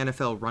state of the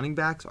NFL running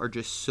backs are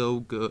just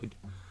so good.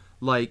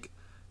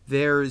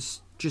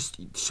 There's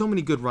just so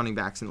many good running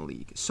backs in the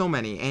league. So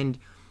many. And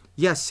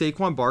yes,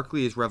 Saquon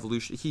Barkley is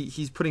revolutionary.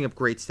 He's putting up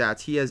great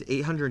stats. He has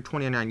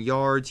 829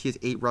 yards. He has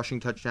 8 rushing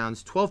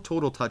touchdowns, 12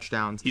 total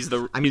touchdowns. He's the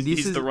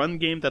run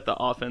game that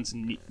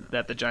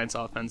the Giants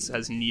offense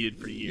has needed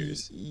for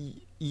years.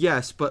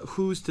 Yes, but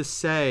who's to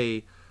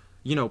say,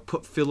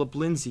 put Phillip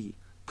Lindsay,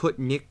 put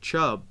Nick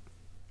Chubb,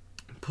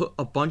 put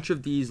a bunch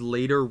of these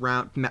later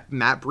round,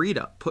 Matt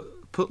Breida,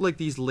 put like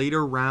these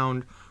later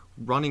round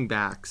running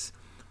backs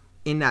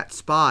in that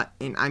spot,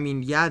 and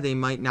they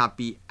might not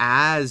be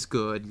as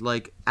good,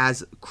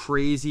 as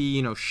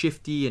crazy,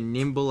 shifty and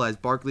nimble as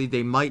Barkley.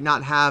 They might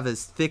not have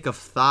as thick of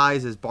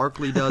thighs as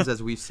Barkley does,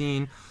 as we've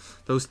seen,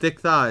 those thick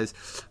thighs,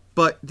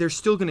 but they're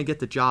still going to get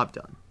the job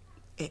done.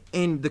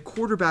 And the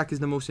quarterback is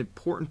the most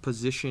important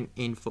position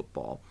in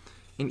football.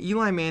 And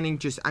Eli Manning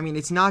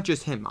it's not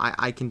just him.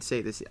 I can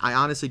say this. I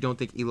honestly don't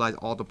think Eli's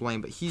all to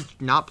blame, but he's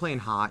not playing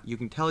hot. You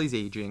can tell he's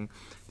aging.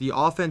 The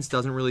offense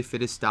doesn't really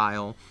fit his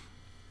style.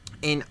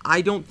 And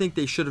I don't think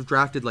they should have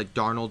drafted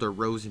Darnold or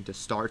Rosen to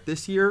start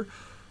this year,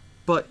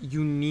 but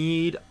you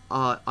need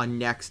a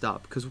next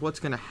up, because what's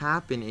going to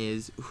happen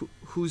is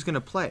who's going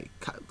to play?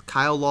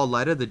 Kyle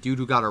Lauletta, the dude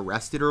who got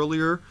arrested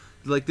earlier,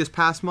 this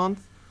past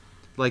month.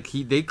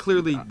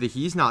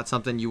 He's not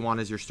something you want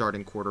as your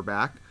starting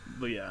quarterback.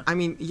 But yeah.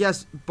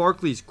 Yes,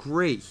 Barkley's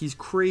great. He's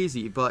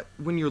crazy, but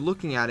when you're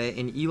looking at it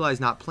and Eli's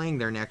not playing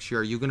there next year,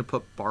 are you going to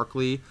put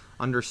Barkley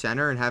under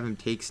center and have him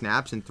take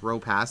snaps and throw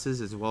passes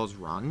as well as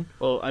run?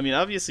 Well,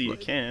 obviously you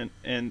can't.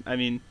 And,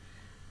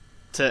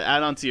 to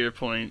add on to your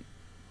point,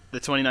 the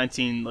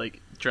 2019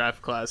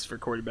 draft class for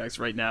quarterbacks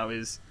right now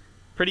is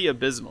pretty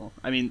abysmal.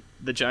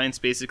 The Giants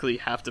basically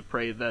have to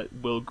pray that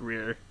Will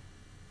Grier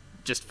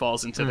just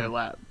falls into their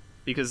lap,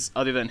 because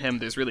other than him,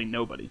 there's really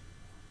nobody.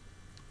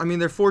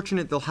 They're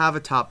fortunate they'll have a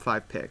top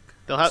 5 pick.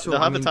 They'll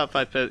have a top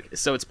 5 pick,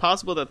 so it's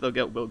possible that they'll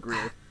get Will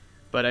Grier.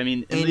 But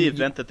in the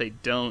event that they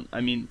don't,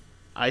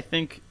 I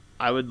think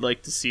I would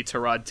like to see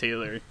Tyrod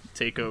Taylor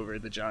take over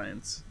the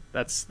Giants.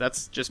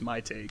 That's just my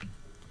take.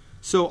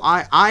 So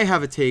I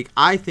have a take.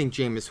 I think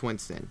Jameis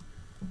Winston.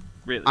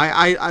 Really?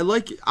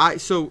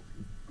 So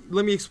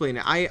let me explain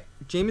it.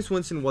 Jameis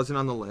Winston wasn't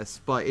on the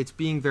list, but it's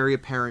being very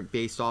apparent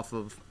based off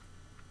of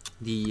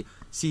the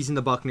season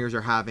the Buccaneers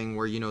are having,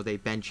 where they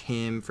bench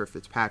him for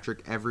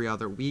Fitzpatrick every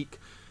other week.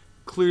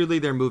 Clearly,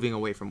 they're moving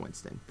away from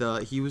Winston.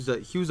 He was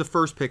the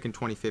first pick in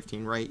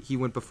 2015, right? He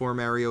went before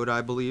Mariota,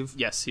 I believe.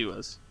 Yes, he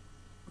was.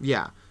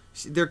 Yeah,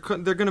 they're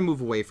going to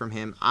move away from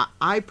him.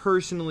 I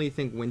personally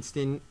think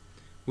Winston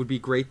would be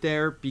great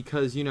there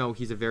because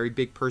he's a very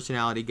big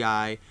personality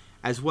guy.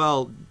 As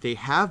well, they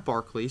have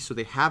Barkley, so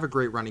they have a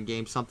great running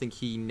game, something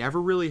he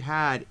never really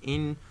had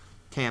in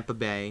Tampa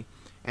Bay.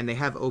 And they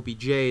have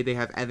OBJ, they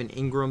have Evan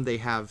Ingram, they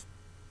have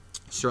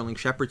Sterling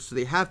Shepard. So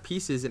they have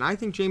pieces, and I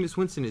think Jameis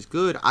Winston is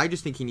good. I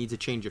just think he needs a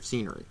change of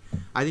scenery.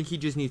 I think he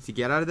just needs to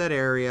get out of that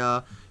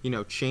area,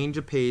 change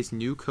of pace,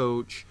 new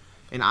coach,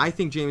 and I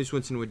think Jameis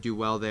Winston would do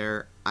well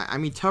there. I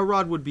mean,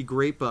 Tyrod would be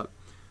great, but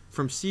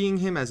from seeing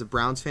him as a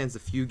Browns fan, the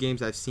few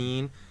games I've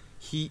seen,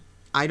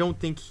 I don't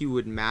think he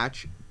would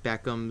match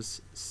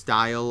Beckham's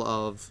style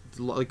of,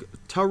 like,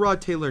 Tyrod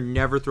Taylor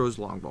never throws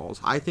long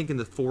balls. I think in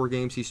the 4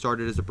 games he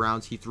started as a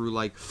Browns, he threw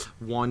like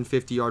one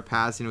 50-yard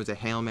pass, and it was a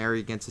Hail Mary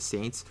against the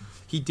Saints.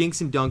 He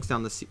dinks and dunks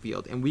down the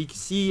field, and we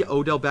see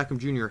Odell Beckham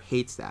Jr.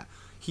 hates that.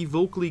 He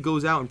vocally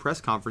goes out in press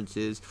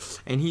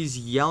conferences and he's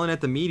yelling at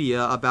the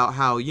media about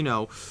how,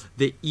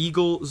 the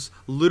Eagles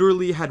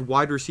literally had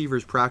wide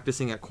receivers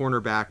practicing at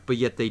cornerback, but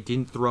yet they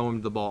didn't throw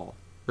him the ball,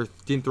 or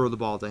didn't throw the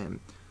ball to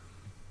him.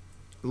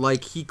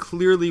 Like, he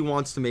clearly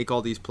wants to make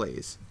all these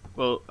plays.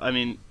 Well, I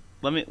mean,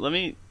 let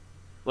me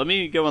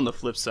go on the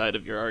flip side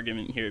of your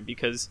argument here,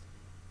 because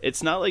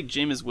it's not like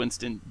Jameis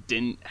Winston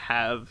didn't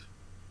have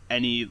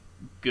any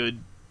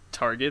good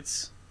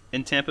targets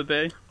in Tampa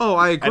Bay. Oh,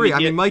 I agree. I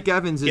mean, Mike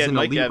Evans is an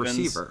elite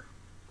receiver.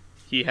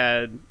 He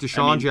had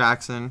Deshaun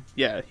Jackson.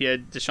 Yeah, he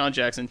had Deshaun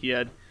Jackson. He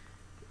had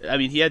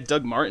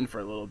Doug Martin for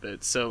a little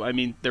bit. So, I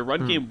mean, their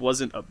run game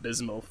wasn't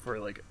abysmal for,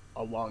 like,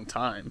 a long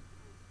time.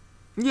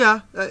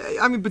 Yeah,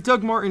 I mean, but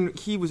Doug Martin,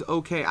 he was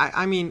okay.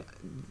 I mean,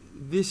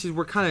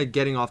 we're kind of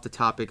getting off the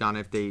topic on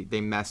if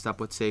they messed up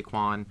with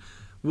Saquon.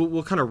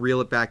 We'll kind of reel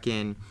it back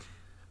in.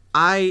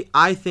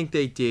 I think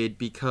they did,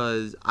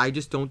 because I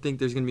just don't think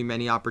there's going to be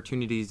many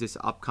opportunities this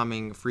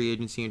upcoming free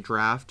agency and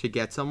draft to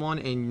get someone,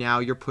 and now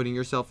you're putting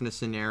yourself in a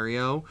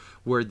scenario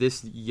where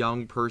this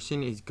young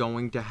person is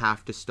going to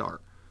have to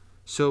start.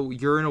 So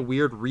you're in a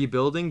weird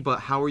rebuilding,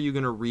 but how are you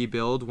going to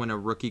rebuild when a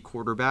rookie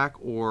quarterback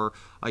or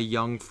a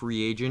young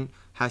free agent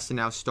has to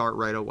now start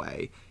right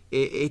away?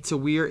 It's a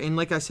weird, and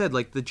like I said,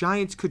 like, the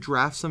Giants could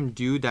draft some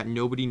dude that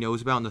nobody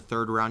knows about in the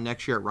 3rd round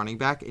next year at running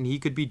back, and he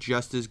could be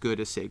just as good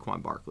as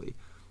Saquon Barkley.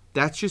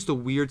 That's just a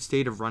weird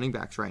state of running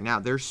backs right now.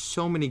 There's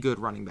so many good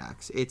running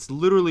backs. It's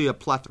literally a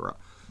plethora.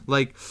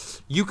 Like,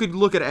 you could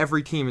look at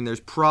every team, and there's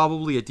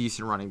probably a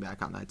decent running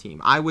back on that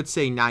team. I would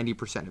say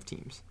 90% of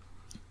teams.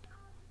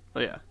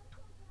 Oh, yeah.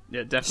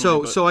 Yeah,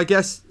 definitely. So I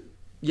guess,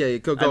 yeah,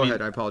 go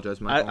ahead. I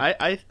apologize,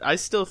 Michael. I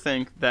still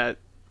think that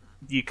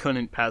you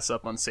couldn't pass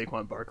up on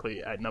Saquon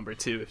Barkley at number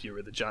 2 if you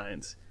were the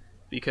Giants.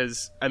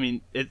 Because, I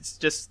mean, it's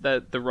just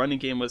that the running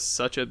game was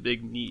such a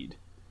big need.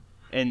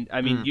 And,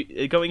 I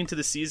mean, going into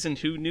the season,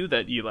 who knew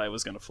that Eli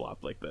was going to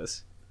flop like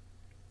this?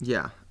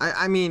 Yeah.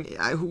 I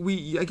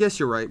guess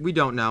you're right. We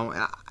don't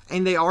know.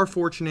 And they are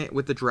fortunate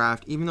with the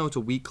draft. Even though it's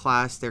a weak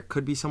class, there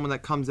could be someone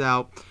that comes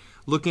out.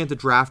 Looking at the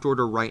draft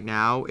order right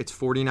now, it's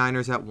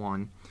 49ers at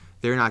 1.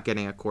 They're not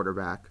getting a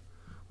quarterback.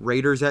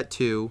 Raiders at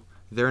 2.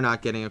 They're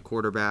not getting a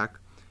quarterback.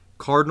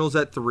 Cardinals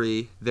at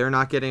 3, they're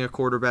not getting a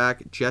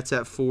quarterback. Jets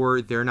at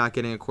 4, they're not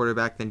getting a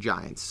quarterback. Then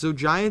Giants. So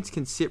Giants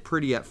can sit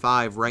pretty at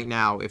 5 right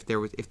now if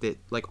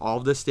all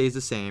of this stays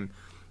the same,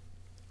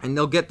 and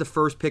they'll get the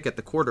first pick at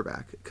the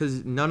quarterback,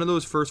 because none of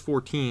those first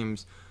 4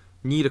 teams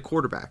need a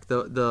quarterback.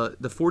 The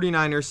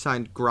 49ers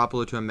signed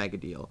Garoppolo to a mega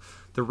deal.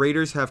 The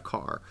Raiders have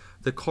Carr.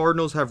 The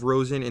Cardinals have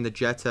Rosen, and the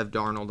Jets have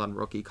Darnold on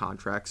rookie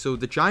contracts. So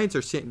the Giants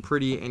are sitting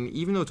pretty, and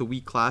even though it's a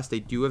weak class, they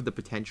do have the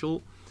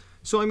potential.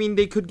 So, I mean,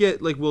 they could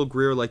get, like, Will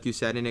Grier, like you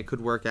said, and it could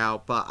work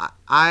out. But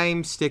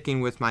I'm sticking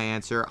with my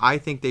answer. I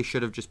think they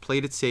should have just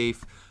played it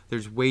safe.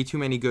 There's way too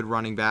many good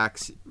running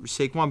backs.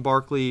 Saquon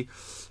Barkley,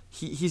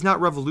 he's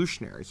not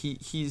revolutionary.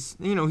 He's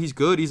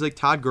good. He's like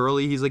Todd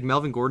Gurley. He's like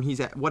Melvin Gordon.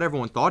 He's what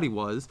everyone thought he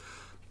was.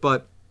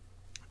 But,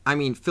 I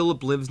mean,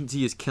 Philip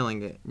Lindsay is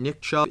killing it. Nick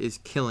Chubb is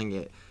killing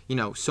it.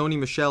 Sony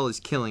Michel is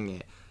killing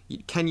it.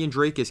 Kenyon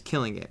Drake is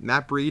killing it.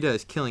 Matt Breida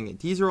is killing it.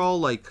 These are all,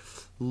 like,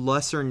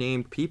 lesser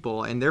named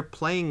people, and they're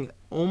playing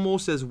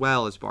almost as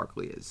well as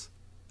Barkley is.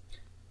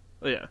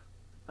 Oh, yeah.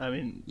 I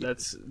mean,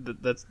 that's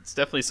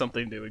definitely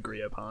something to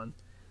agree upon.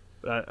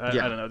 But I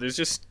don't know. There's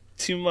just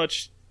too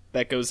much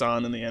that goes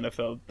on in the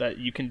NFL that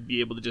you can be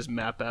able to just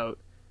map out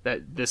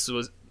that this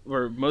was,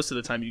 or most of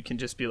the time you can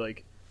just be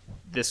like,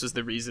 this was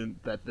the reason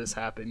that this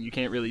happened. You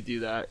can't really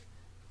do that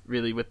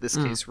really with this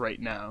case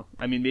right now.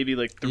 I mean, maybe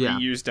like 3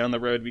 years down the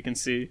road we can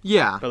see.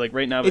 Yeah. But like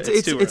right now it's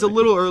too early. It's a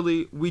little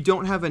early. We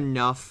don't have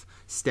enough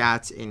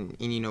stats in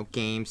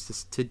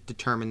games to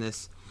determine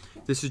this.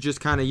 This is just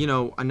kind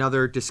of,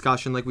 another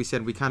discussion. Like we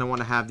said, we kind of want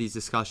to have these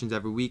discussions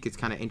every week. It's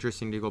kind of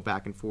interesting to go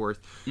back and forth.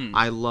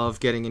 I love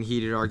getting in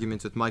heated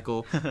arguments with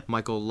Michael.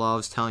 Michael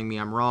loves telling me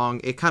I'm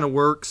wrong. It kind of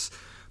works.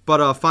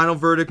 But final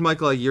verdict,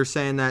 Michael, you're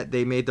saying that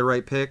they made the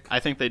right pick? I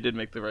think they did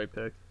make the right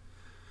pick.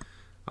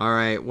 All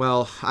right.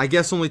 Well, I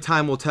guess only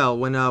time will tell.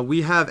 When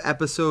we have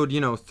episode,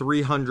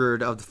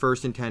 300 of the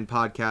First and 10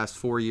 podcast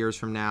 4 years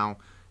from now,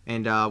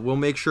 and we'll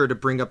make sure to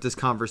bring up this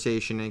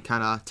conversation and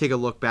kind of take a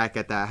look back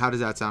at that. How does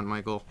that sound,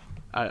 Michael?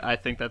 I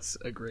think that's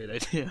a great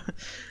idea.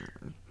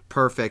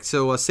 Perfect.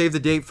 So save the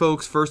date,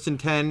 folks. First and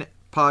 10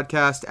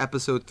 podcast,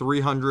 episode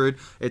 300.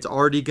 It's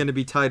already going to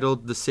be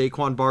titled The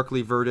Saquon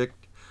Barkley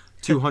Verdict,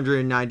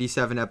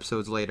 297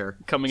 episodes later.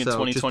 Coming in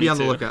 2022. Just be on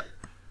the lookout.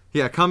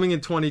 Yeah, coming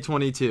in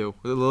 2022.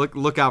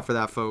 Look out for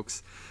that,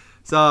 folks.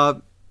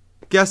 So,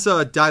 guess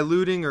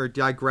diluting or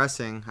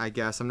digressing, I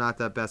guess. I'm not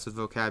that best with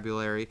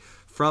vocabulary.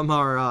 From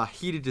our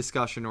heated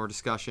discussion,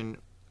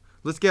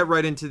 let's get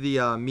right into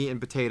the meat and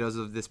potatoes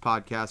of this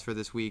podcast for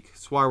this week.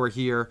 That's why we're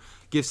here.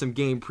 Give some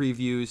game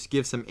previews,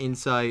 give some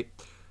insight,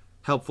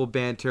 helpful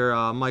banter.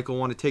 Michael,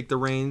 want to take the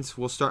reins?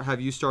 Have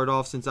you start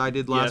off since I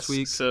did last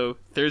week? So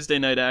Thursday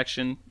night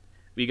action.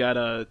 We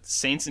got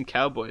Saints and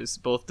Cowboys,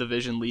 both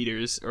division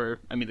leaders.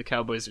 The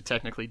Cowboys are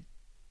technically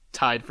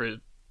tied for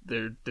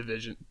their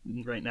division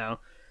right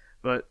now.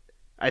 But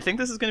I think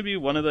this is going to be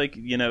one of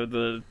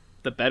the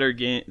better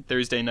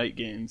Thursday night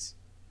games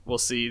we'll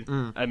see.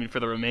 For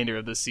the remainder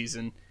of this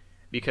season,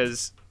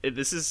 because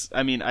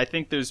I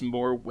think there's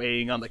more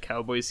weighing on the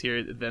Cowboys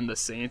here than the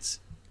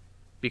Saints.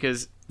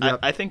 Because yep.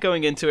 I think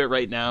going into it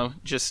right now,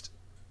 just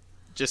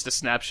a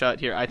snapshot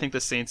here, I think the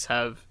Saints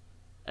have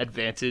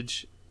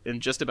advantage in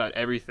just about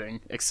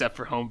everything except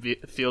for home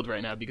field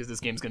right now, because this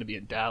game's going to be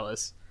in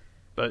Dallas.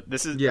 But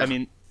this is,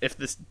 if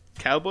the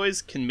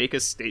Cowboys can make a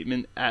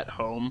statement at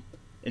home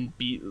and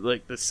beat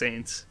the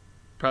Saints,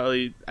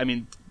 probably,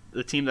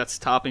 the team that's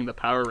topping the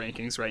power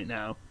rankings right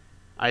now,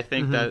 I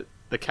think that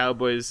the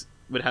Cowboys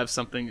would have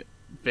something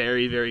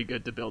very, very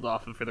good to build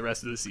off of for the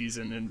rest of the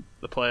season and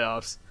the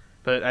playoffs.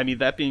 But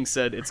that being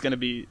said, it's going to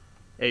be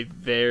a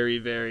very,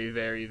 very,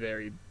 very,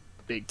 very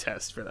big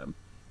test for them.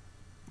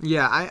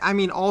 Yeah,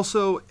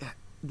 also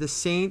the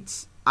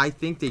Saints, I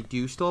think they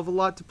do still have a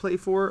lot to play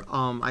for.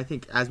 I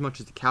think as much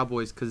as the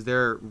Cowboys, because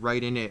they're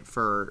right in it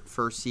for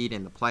first seed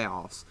in the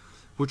playoffs,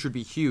 which would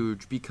be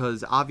huge,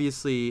 because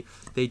obviously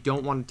they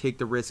don't want to take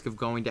the risk of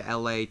going to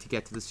LA to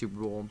get to the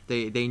Super Bowl.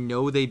 They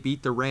know they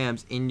beat the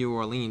Rams in New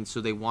Orleans,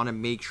 so they want to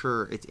make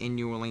sure it's in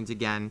New Orleans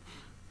again.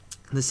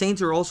 The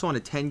Saints are also on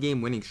a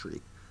 10-game winning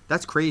streak.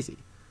 That's crazy.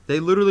 They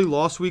literally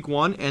lost week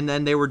 1, and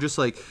then they were just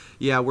like,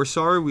 yeah, we're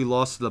sorry we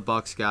lost to the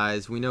Bucs,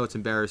 guys. We know it's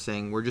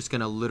embarrassing. We're just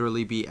going to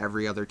literally beat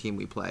every other team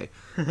we play.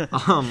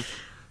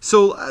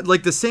 So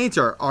the Saints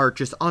are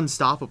just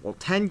unstoppable.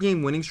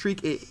 10-game winning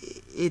streak,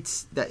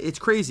 it's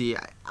crazy.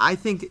 I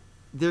think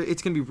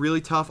it's going to be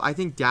really tough. I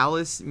think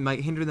Dallas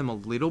might hinder them a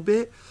little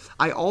bit.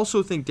 I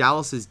also think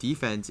Dallas's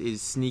defense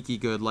is sneaky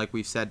good, like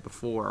we've said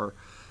before.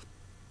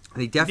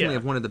 They definitely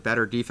have one of the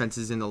better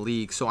defenses in the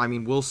league. So,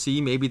 we'll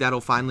see. Maybe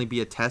that'll finally be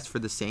a test for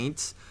the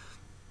Saints.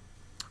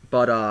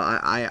 But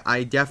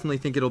I definitely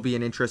think it'll be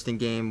an interesting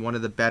game, one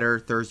of the better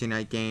Thursday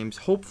night games.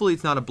 Hopefully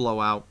it's not a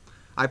blowout.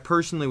 I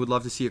personally would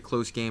love to see a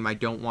close game. I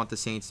don't want the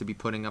Saints to be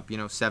putting up,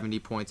 70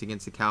 points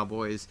against the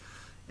Cowboys,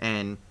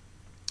 and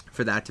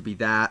for that to be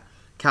that.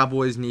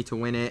 Cowboys need to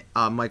win it.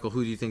 Michael,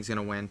 who do you think is going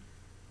to win?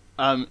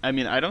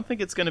 I don't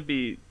think it's going to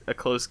be a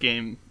close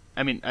game.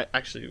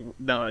 Actually,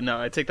 no,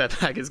 I take that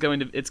back. It's going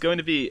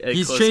to be a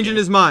He's close changing game.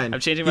 his mind. I'm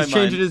changing my mind. He's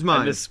changing his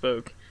mind. I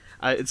misspoke.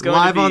 It's going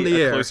Live to be on the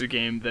a air. closer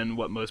game than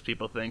what most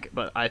people think,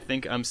 but I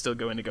think I'm still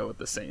going to go with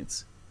the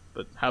Saints.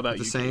 But how about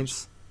the you,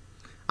 Saints?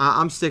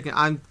 I'm sticking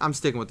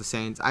with the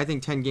Saints. I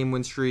think 10-game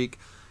win streak.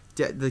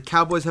 The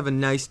Cowboys have a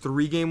nice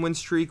 3-game win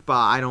streak, but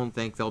I don't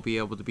think they'll be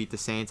able to beat the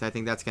Saints. I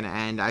think that's going to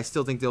end. I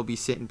still think they'll be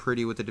sitting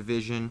pretty with the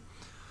division.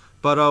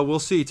 But we'll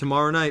see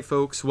tomorrow night,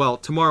 folks. Well,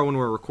 tomorrow when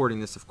we're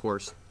recording this, of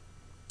course.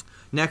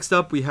 Next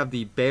up, we have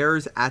the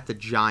Bears at the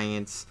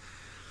Giants.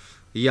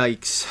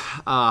 Yikes.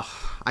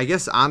 I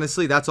guess,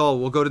 honestly, that's all.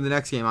 We'll go to the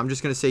next game. I'm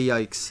just going to say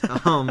yikes.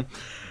 Yikes.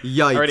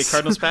 Alrighty,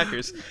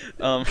 Cardinals-Packers.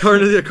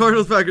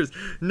 Cardinals-Packers.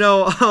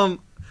 No,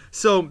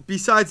 so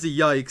besides the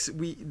yikes,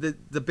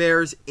 the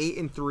Bears,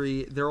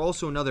 8-3. They're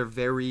also another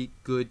very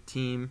good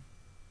team.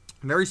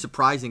 Very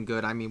surprising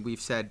good. We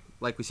said,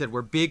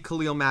 we're big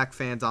Khalil Mack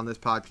fans on this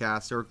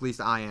podcast, or at least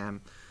I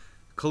am.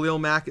 Khalil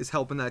Mack is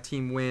helping that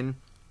team win.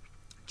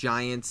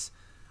 Giants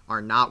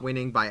are not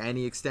winning by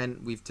any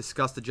extent. We've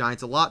discussed the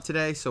Giants a lot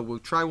today, so we'll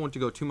try not to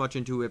go too much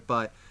into it,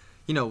 but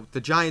the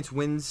Giants'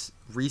 wins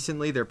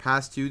recently, their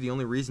past two, the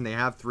only reason they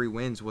have 3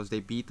 wins was they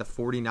beat the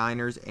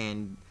 49ers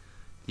and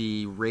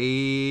the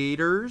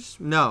Raiders.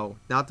 No,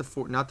 not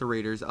the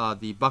Raiders,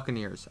 the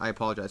Buccaneers. I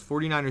apologize.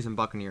 49ers and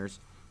Buccaneers,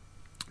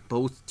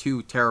 both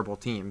 2 terrible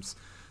teams.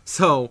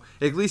 So,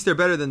 at least they're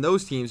better than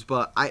those teams,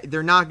 but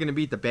they're not going to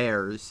beat the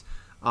Bears.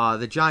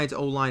 The Giants'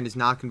 O-line is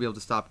not going to be able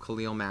to stop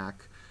Khalil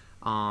Mack.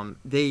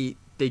 They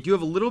do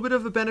have a little bit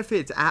of a benefit.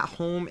 It's at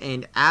home,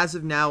 and as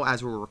of now,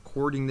 as we're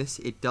recording this,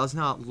 it does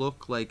not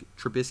look like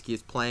Trubisky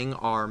is playing.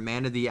 Our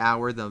man of the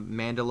hour, the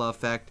Mandela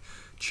effect,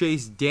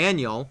 Chase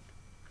Daniel,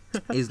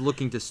 is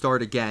looking to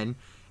start again.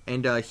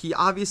 And he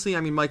obviously,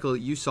 Michael,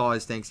 you saw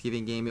his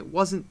Thanksgiving game. It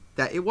wasn't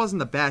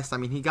the best.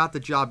 He got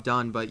the job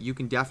done, but you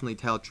can definitely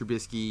tell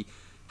Trubisky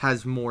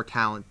has more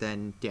talent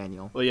than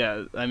Daniel. Well,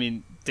 yeah,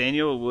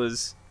 Daniel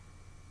was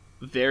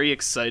very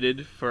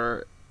excited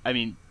for,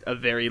 a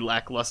very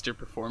lackluster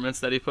performance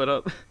that he put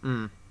up,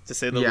 to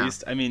say the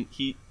least.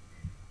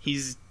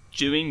 He's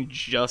doing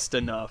just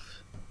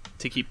enough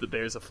to keep the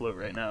Bears afloat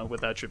right now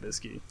without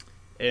Trubisky.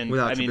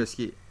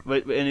 Trubisky.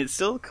 But it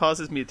still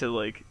causes me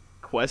to,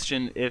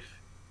 question if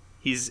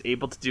he's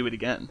able to do it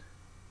again.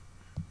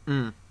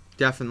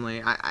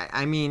 Definitely.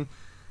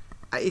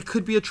 It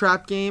could be a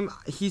trap game.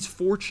 He's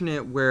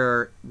fortunate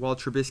where while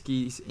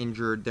Trubisky's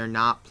injured, they're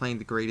not playing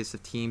the greatest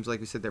of teams. Like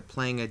we said, they're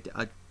playing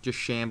a just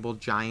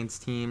shambled Giants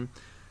team.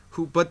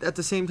 But at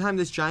the same time,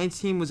 this Giants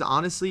team was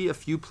honestly a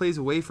few plays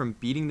away from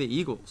beating the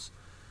Eagles.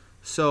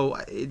 So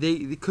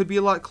they could be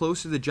a lot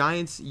closer. The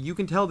Giants, you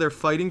can tell they're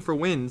fighting for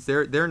wins.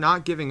 They're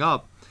not giving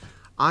up.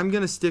 I'm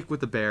going to stick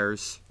with the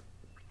Bears.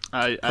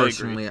 I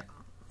personally. agree.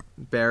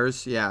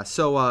 Bears, yeah.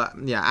 So,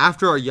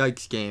 after our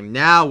yikes game,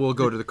 now we'll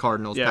go to the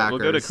Cardinals-Packers. Yeah, we'll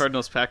go to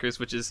Cardinals-Packers,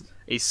 which is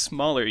a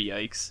smaller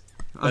yikes.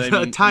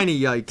 A tiny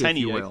yike, if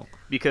you will.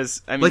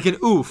 Because, I mean... Like an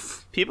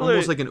oof.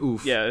 Almost like an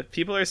oof. Yeah,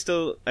 people are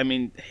still,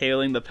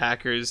 hailing the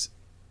Packers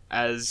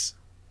as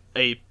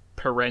a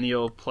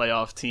perennial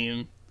playoff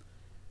team.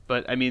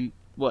 But,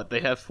 what, they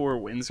have 4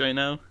 wins right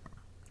now?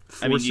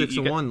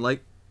 4-6-1,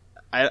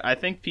 I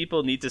think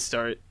people need to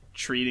start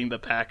treating the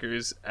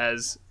Packers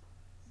as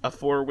a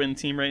 4-win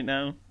team right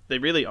now. They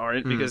really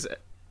aren't because,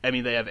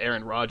 they have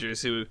Aaron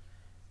Rodgers, who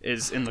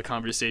is in the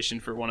conversation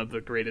for one of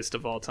the greatest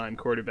of all-time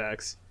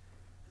quarterbacks.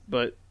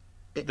 But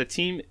the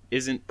team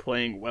isn't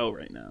playing well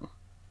right now.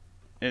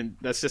 And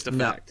that's just a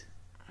fact.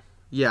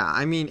 Yeah,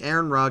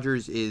 Aaron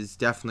Rodgers is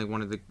definitely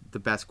one of the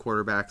best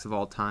quarterbacks of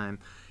all time.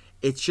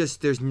 It's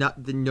just there's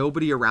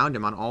nobody around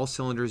him on all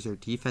cylinders. Their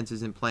defense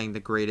isn't playing the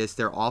greatest.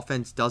 Their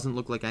offense doesn't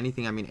look like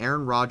anything.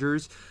 Aaron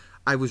Rodgers,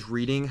 I was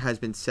reading, has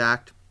been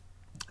sacked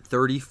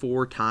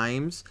 34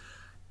 times,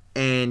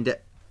 and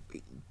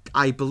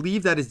I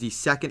believe that is the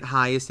second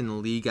highest in the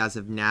league as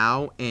of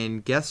now.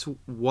 And guess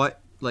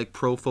what?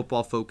 Pro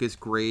Football Focus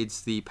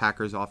grades the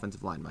Packers'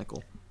 offensive line,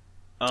 Michael.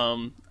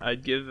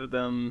 I'd give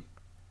them.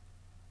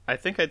 I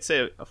think I'd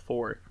say a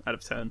 4 out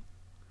of 10.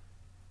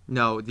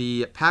 No,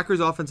 the Packers'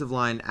 offensive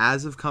line,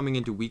 as of coming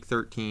into Week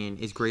 13,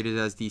 is graded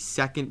as the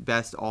second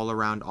best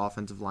all-around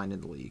offensive line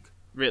in the league.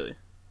 Really?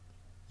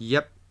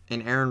 Yep.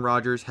 And Aaron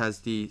Rodgers has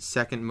the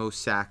second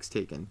most sacks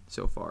taken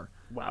so far.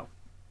 Wow.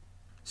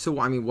 So,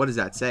 what does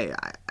that say?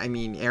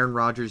 Aaron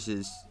Rodgers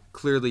is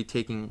clearly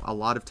taking a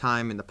lot of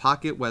time in the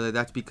pocket, whether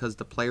that's because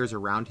the players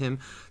around him.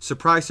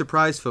 Surprise,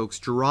 surprise, folks.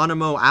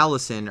 Geronimo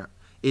Allison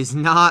is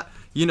not,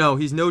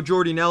 he's no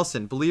Jordy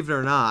Nelson, believe it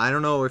or not. I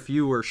don't know if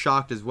you were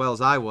shocked as well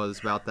as I was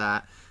about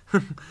that.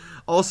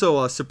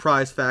 Also, a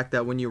surprise fact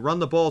that when you run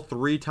the ball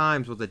 3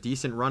 times with a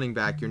decent running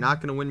back, you're not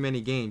going to win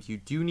many games. You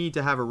do need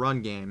to have a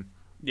run game.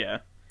 Yeah.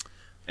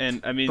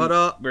 And,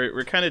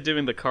 we're kind of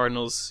doing the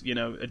Cardinals,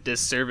 a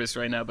disservice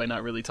right now by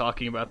not really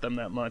talking about them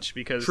that much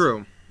because...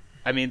 True.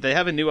 They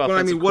have a new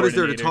offensive coordinator. What is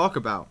there to talk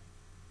about?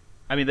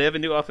 They have a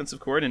new offensive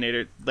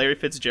coordinator. Larry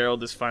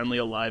Fitzgerald is finally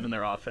alive in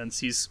their offense.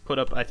 He's put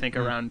up, I think,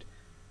 around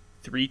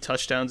 3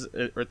 touchdowns,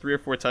 or 3 or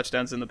 4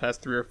 touchdowns in the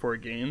past 3 or 4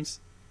 games.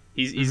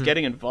 He's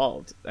getting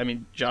involved.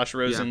 Josh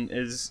Rosen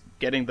is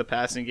getting the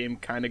passing game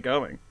kind of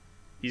going.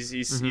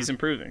 He's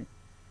improving.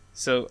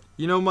 So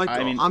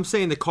Michael, I'm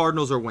saying the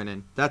Cardinals are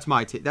winning. That's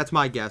my that's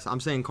my guess. I'm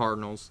saying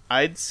Cardinals.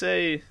 I'd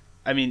say,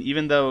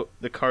 even though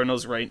the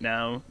Cardinals right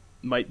now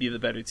might be the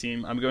better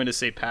team, I'm going to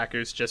say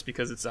Packers just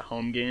because it's a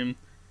home game,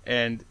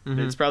 and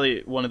it's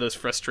probably one of those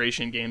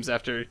frustration games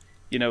after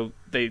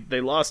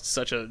they lost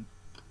such a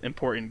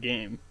important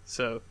game.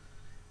 So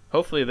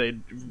hopefully they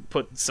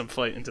put some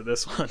fight into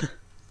this one.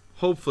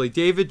 Hopefully.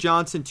 David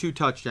Johnson, 2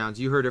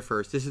 touchdowns. You heard it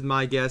first. This is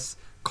my guess.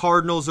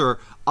 Cardinals are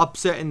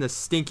upsetting the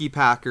stinky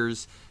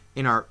Packers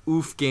in our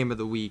oof game of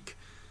the week.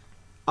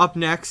 Up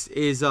next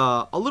is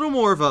a little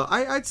more of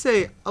I'd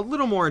say a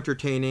little more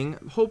entertaining.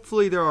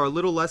 Hopefully there are a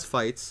little less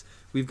fights.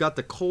 We've got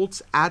the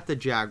Colts at the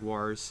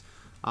Jaguars.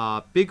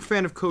 Big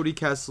fan of Cody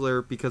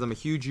Kessler because I'm a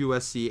huge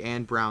USC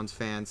and Browns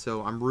fan,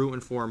 so I'm rooting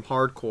for him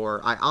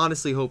hardcore. I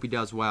honestly hope he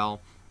does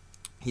well.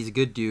 He's a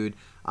good dude.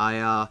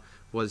 I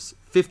was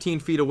 15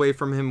 feet away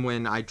from him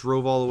when I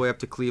drove all the way up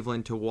to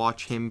Cleveland to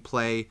watch him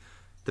play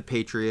the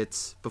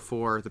Patriots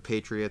before the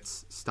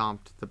Patriots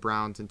stomped the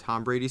Browns in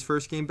Tom Brady's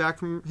first game back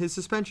from his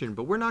suspension.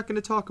 But we're not going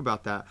to talk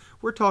about that.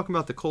 We're talking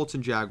about the Colts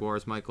and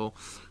Jaguars, Michael.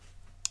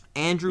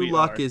 Andrew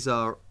Luck is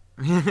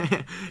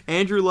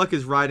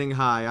riding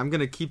high. I'm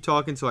gonna keep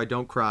talking so I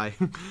don't cry.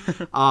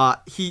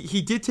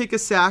 He did take a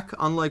sack,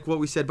 unlike what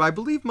we said. But I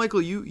believe,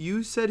 Michael,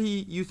 you said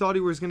you thought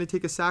he was gonna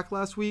take a sack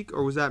last week,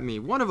 or was that me?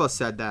 One of us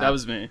said that. That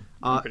was me.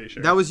 I'm pretty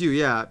sure. That was you.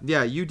 Yeah.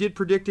 You did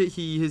predict it.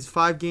 His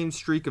 5-game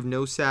streak of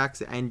no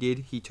sacks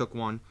ended. He took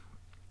one.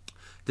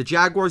 The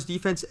Jaguars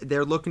defense,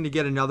 they're looking to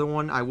get another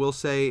one. I will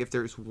say, if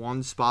there's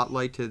one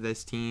spotlight to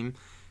this team,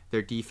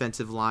 their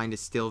defensive line is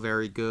still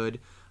very good.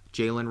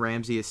 Jalen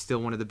Ramsey is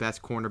still one of the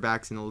best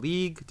cornerbacks in the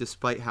league,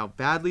 despite how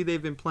badly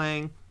they've been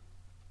playing.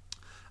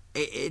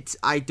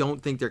 I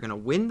don't think they're going to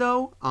win,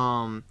 though.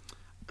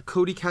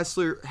 Cody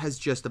Kessler has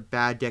just a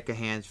bad deck of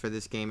hands for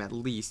this game, at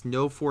least.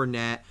 No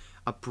Fournette,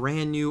 a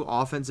brand new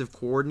offensive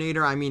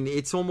coordinator.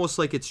 It's almost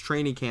like it's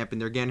training camp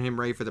and they're getting him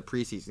ready for the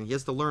preseason. He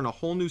has to learn a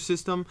whole new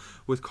system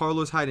with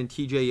Carlos Hyde and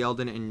TJ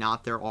Yeldon and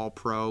not their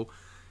all-pro.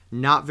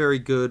 Not very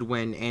good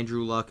when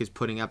Andrew Luck is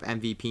putting up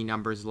MVP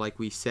numbers like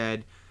we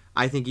said.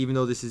 I think even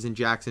though this is in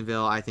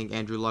Jacksonville, I think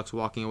Andrew Luck's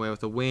walking away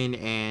with a win,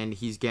 and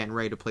he's getting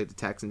ready to play the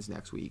Texans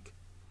next week.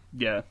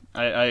 Yeah,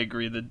 I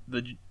agree.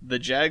 The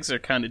Jags are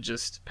kind of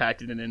just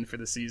packing it in for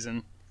the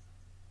season.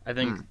 I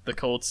think the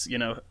Colts,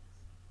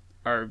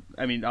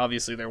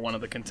 obviously they're one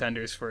of the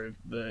contenders for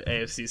the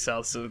AFC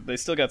South, so they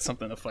still got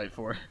something to fight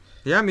for.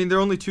 Yeah, I mean they're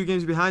only 2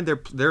 games behind.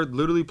 They're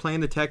literally playing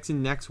the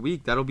Texans next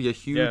week. That'll be a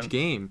huge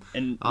game.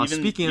 And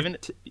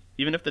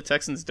even if the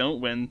Texans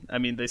don't win, I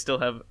mean they still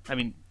have.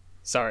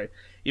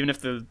 Even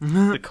if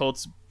the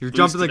Colts you're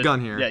jumping the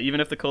gun here. Yeah, even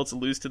if the Colts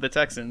lose to the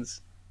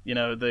Texans,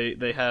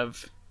 they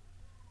have.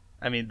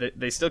 I mean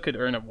they still could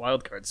earn a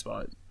wild card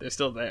spot. They're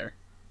still there.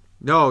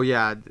 No,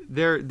 yeah,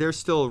 they're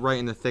still right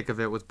in the thick of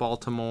it with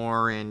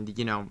Baltimore and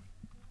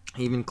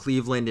even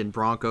Cleveland and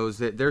Broncos.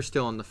 They're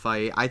still in the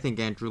fight. I think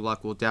Andrew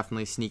Luck will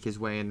definitely sneak his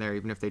way in there,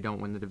 even if they don't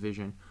win the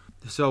division.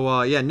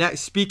 So next.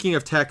 Speaking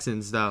of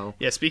Texans, though.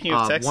 Yeah, speaking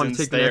of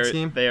Texans,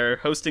 they are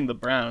hosting the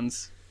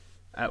Browns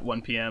at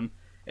 1 p.m.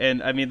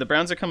 And I mean the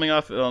Browns are coming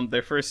off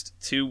their first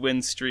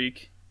 2-win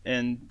streak,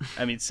 and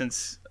I mean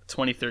since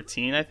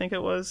 2013, I think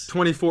it was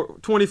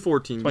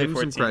 2014. Give them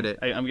some credit.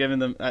 I'm giving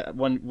them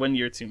one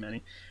year too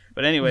many.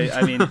 But anyway,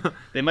 I mean,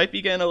 they might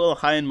be getting a little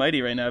high and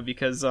mighty right now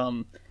because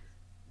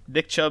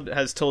Nick Chubb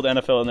has told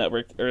NFL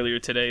Network earlier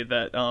today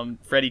that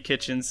Freddie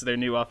Kitchens, their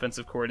new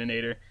offensive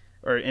coordinator,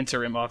 or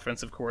interim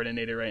offensive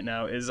coordinator right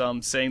now, is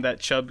saying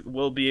that Chubb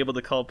will be able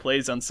to call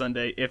plays on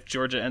Sunday if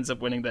Georgia ends up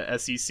winning the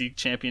SEC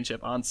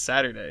championship on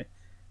Saturday.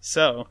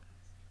 So,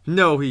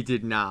 no, he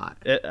did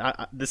not.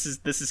 This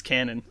is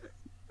canon.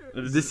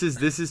 This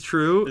is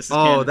true. This is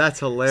canon. That's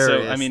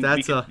hilarious. So I mean,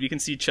 we can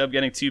see Chubb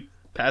getting 2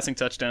 passing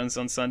touchdowns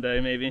on Sunday,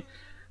 maybe.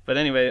 But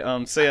anyway,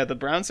 the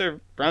Browns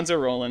are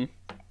rolling.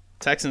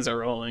 Texans are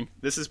rolling.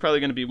 This is probably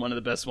going to be one of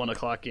the best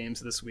 1:00 games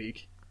this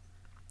week.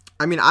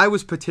 I mean, I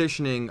was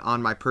petitioning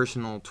on my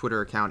personal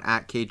Twitter account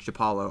at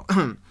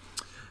CageDePaulo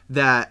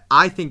that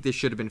I think this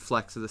should have been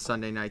flex of the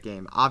Sunday night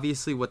game.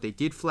 Obviously, what they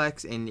did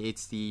flex, and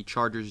it's the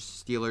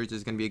Chargers-Steelers,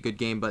 is going to be a good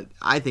game, but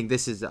I think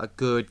this is a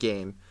good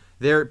game.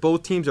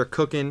 Both teams are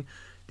cooking.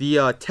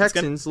 The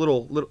Texans,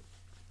 little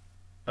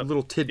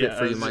tidbit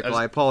for you, Michael.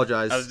 I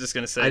apologize. I was just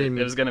going to say it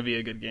was going to be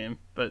a good game,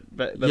 but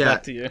yeah,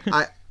 back to you.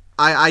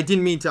 I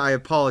didn't mean to. I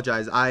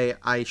apologize.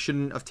 I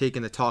shouldn't have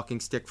taken the talking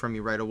stick from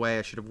you right away.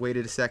 I should have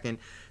waited a second.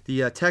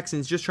 The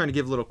Texans, just trying to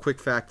give a little quick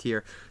fact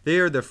here. They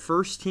are the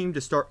first team to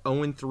start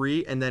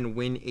 0-3 and then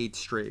win 8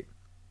 straight.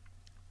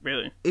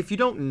 Really? If you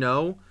don't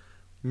know,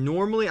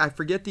 normally, I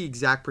forget the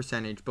exact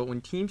percentage, but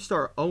when teams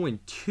start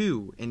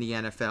 0-2 in the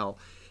NFL,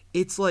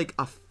 it's like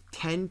a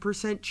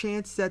 10%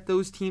 chance that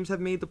those teams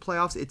have made the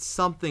playoffs. It's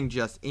something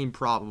just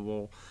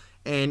improbable.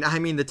 And I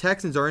mean, the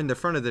Texans are in the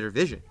front of the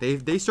division.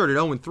 They started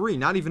 0-3,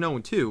 not even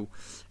 0-2,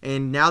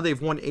 and now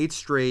they've won 8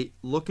 straight,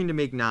 looking to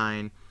make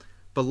 9.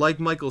 But like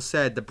Michael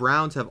said, the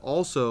Browns have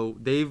also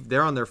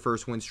they're on their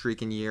first win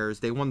streak in years.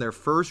 They won their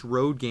first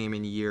road game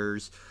in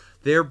years.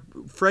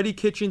 Freddie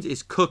Kitchens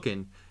is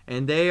cooking,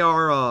 and they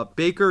are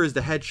Baker is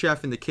the head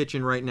chef in the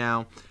kitchen right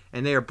now,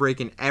 and they are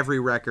breaking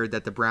every record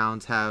that the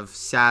Browns have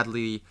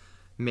sadly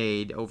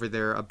made over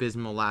their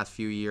abysmal last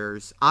few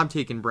years. I'm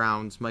taking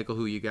Browns. Michael,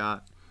 who you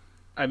got?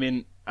 I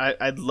mean,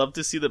 I'd love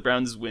to see the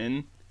Browns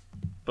win,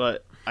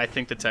 but I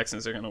think the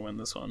Texans are going to win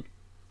this one.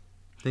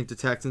 I think the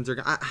Texans are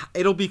going to...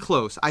 It'll be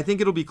close. I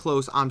think it'll be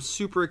close. I'm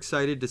super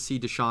excited to see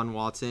Deshaun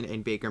Watson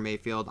and Baker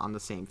Mayfield on the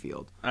same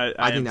field.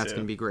 I think that's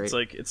going to be great.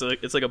 It's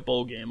like a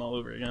bowl game all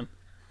over again.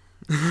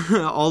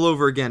 All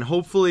over again.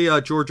 Hopefully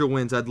Georgia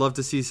wins. I'd love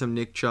to see some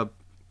Nick Chubb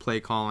play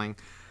calling.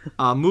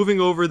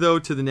 Moving over, though,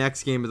 to the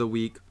next game of the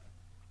week.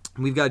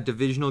 We've got a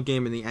divisional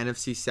game in the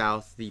NFC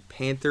South. The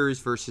Panthers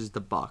versus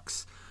the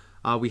Bucks.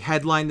 We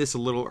headlined this a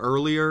little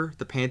earlier.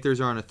 The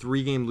Panthers are on a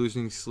 3-game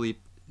losing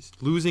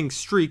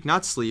streak,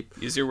 not sleep.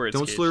 Use your words.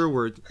 Don't slur your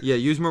words. Yeah,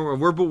 use more.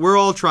 We're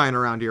all trying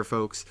around here,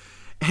 folks.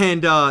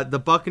 And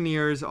the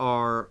Buccaneers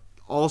are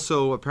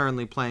also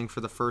apparently playing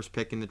for the first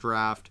pick in the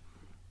draft.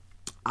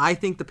 I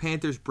think the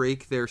Panthers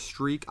break their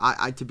streak.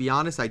 I to be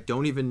honest, I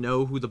don't even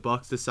know who the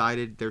Bucs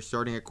decided they're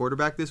starting at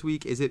quarterback this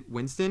week. Is it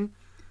Winston?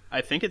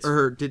 I think it's.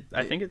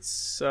 I think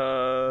it's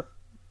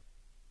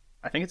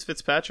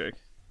Fitzpatrick.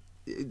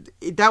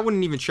 That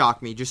wouldn't even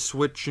shock me, just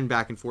switching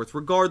back and forth.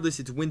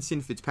 Regardless, it's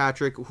Winston,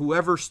 Fitzpatrick.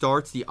 Whoever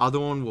starts, the other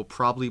one will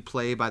probably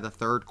play by the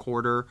third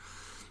quarter.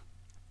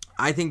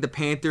 I think the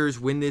Panthers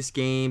win this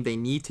game. They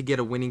need to get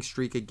a winning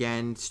streak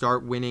again,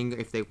 start winning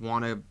if they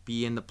want to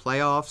be in the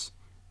playoffs.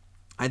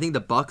 I think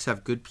the Bucs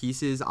have good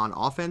pieces on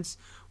offense.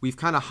 We've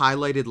kind of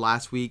highlighted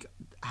last week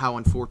how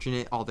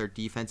unfortunate all their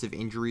defensive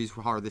injuries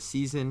are this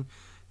season.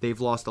 They've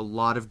lost a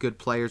lot of good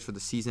players for the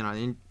season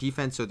on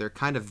defense, so they're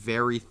kind of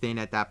very thin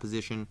at that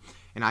position.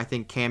 And I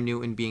think Cam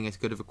Newton, being as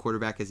good of a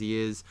quarterback as he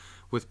is,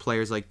 with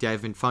players like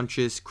Devin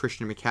Funchess,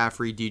 Christian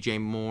McCaffrey,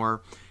 DJ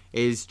Moore,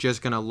 is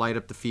just going to light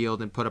up the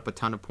field and put up a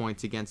ton of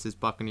points against this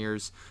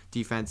Buccaneers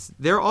defense.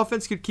 Their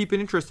offense could keep it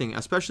interesting,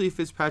 especially if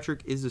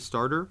Fitzpatrick is a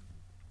starter.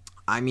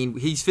 I mean,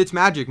 he's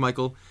Fitzmagic,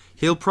 Michael.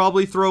 He'll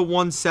probably throw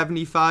one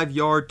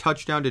 75-yard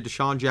touchdown to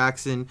Deshaun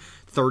Jackson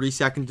 30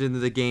 seconds into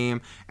the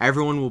game.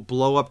 Everyone will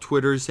blow up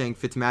Twitter saying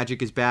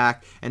Fitzmagic is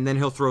back, and then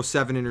he'll throw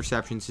 7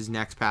 interceptions his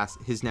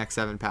next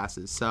 7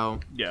 passes. So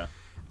yeah,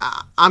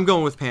 I'm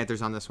going with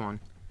Panthers on this one.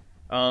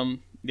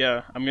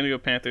 Yeah, I'm gonna go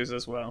Panthers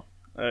as well.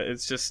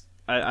 It's just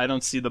I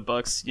don't see the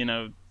Bucks,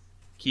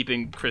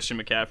 keeping Christian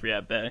McCaffrey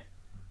at bay.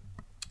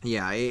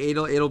 Yeah,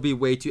 it'll be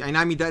way too. And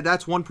I mean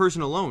that's one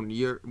person alone.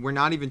 We're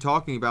not even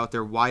talking about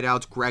their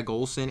wideouts Greg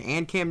Olsen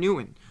and Cam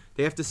Newton.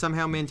 They have to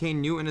somehow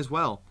maintain Newton as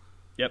well.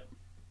 Yep.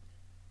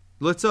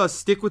 Let's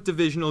stick with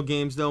divisional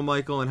games though,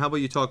 Michael. And how about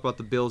you talk about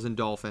the Bills and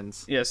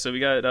Dolphins? Yeah, so we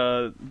got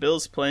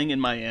Bills playing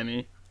in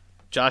Miami.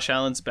 Josh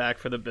Allen's back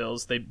for the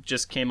Bills. They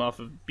just came off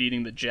of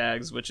beating the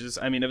Jags, which is,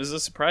 it was a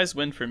surprise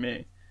win for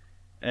me.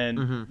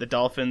 And the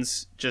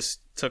Dolphins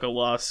just took a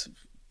loss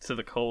to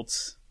the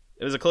Colts.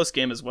 It was a close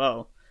game as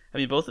well.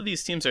 Both of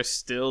these teams are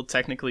still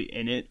technically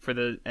in it for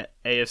the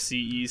AFC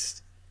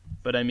East.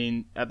 But,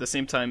 at the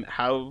same time,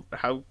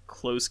 how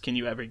close can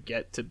you ever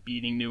get to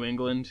beating New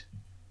England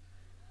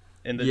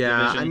in the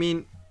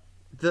division?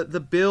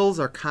 The Bills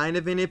are kind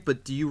of in it,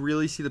 but do you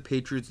really see the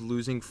Patriots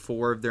losing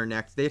 4 of their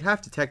next? They'd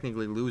have to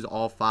technically lose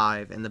all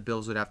 5, and the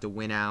Bills would have to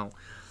win out.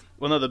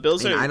 Well, no, the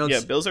Bills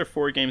Bills are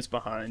 4 games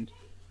behind.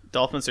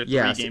 Dolphins are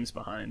 3 games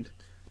behind.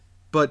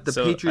 But the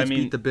Patriots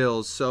beat the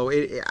Bills, so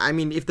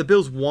if the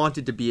Bills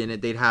wanted to be in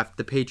it,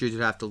 the Patriots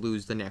would have to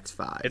lose the next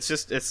 5.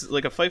 It's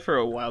like a fight for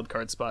a wild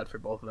card spot for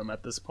both of them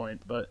at this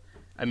point. But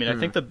I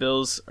think the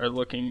Bills are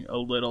looking a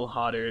little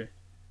hotter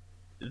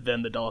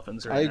than the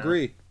Dolphins right now. I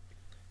agree.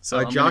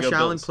 So Josh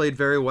Allen played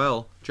very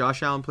well.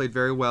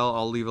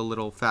 I'll leave a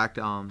little fact.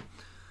 I'm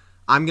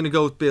going to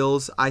go with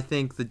Bills. I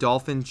think the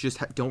Dolphins just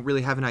don't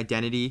really have an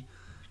identity.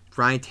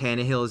 Ryan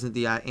Tannehill isn't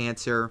the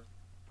answer.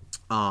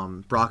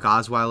 Brock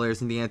Osweiler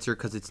isn't the answer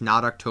because it's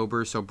not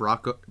October, so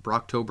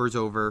Brocktober's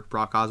over.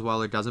 Brock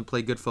Osweiler doesn't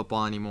play good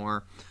football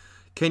anymore.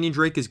 Kenyon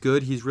Drake is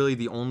good. He's really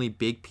the only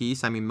big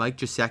piece. Mike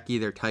Gesicki,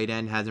 their tight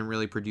end, hasn't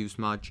really produced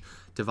much.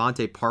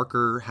 Devontae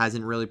Parker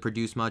hasn't really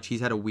produced much. He's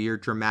had a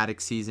weird,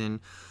 dramatic season.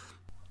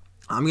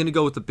 I'm going to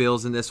go with the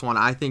Bills in this one.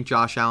 I think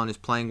Josh Allen is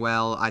playing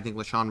well. I think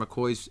LaShawn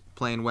McCoy's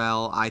playing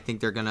well. I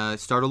think they're going to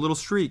start a little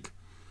streak.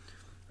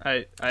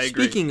 I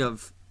agree.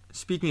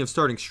 Speaking of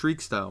starting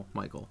streaks, though,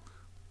 Michael,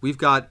 we've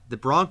got the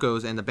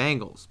Broncos and the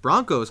Bengals.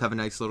 Broncos have a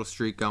nice little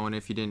streak going,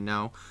 if you didn't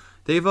know.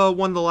 They've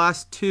won the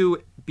last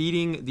 2,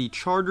 beating the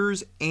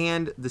Chargers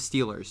and the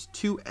Steelers,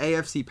 2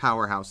 AFC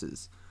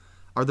powerhouses.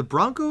 Are the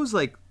Broncos,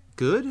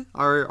 good?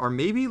 Are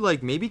maybe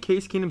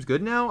Case Keenum's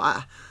good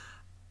now?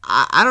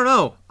 I don't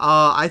know.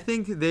 I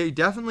think they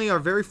definitely are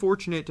very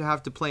fortunate to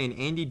have to play an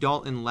Andy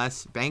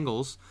Dalton-less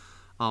Bengals,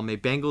 a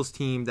Bengals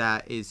team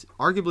that is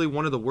arguably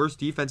one of the worst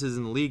defenses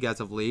in the league as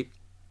of late.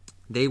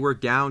 They were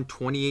down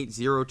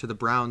 28-0 to the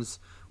Browns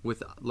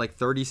with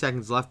 30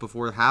 seconds left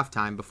before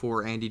halftime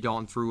before Andy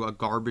Dalton threw a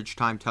garbage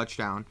time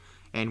touchdown,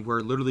 and we're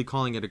literally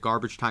calling it a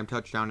garbage time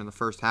touchdown in the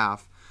first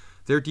half.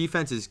 Their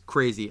defense is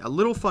crazy. A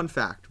little fun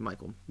fact,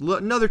 Michael.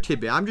 Another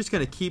tidbit. I'm just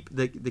going to keep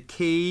the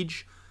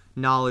cage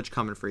knowledge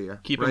coming for you.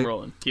 Keep them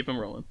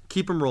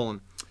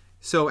rolling.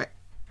 So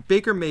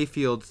Baker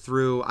Mayfield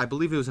threw, I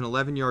believe it was an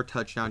 11-yard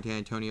touchdown to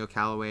Antonio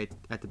Callaway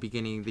at the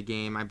beginning of the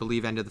game. I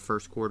believe ended the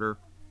first quarter.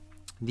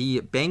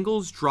 The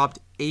Bengals dropped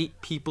 8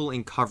 people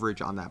in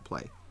coverage on that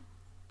play.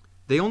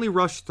 They only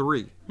rushed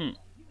 3.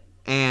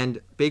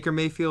 And Baker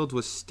Mayfield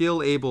was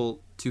still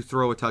able to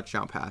throw a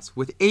touchdown pass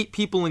with 8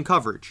 people in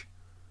coverage.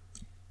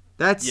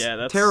 That's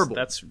terrible.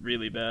 That's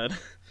really bad.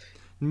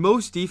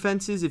 Most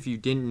defenses, if you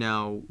didn't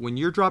know, when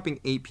you're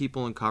dropping 8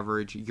 people in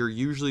coverage, you're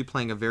usually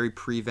playing a very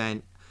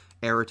prevent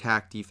air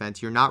attack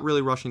defense. You're not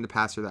really rushing the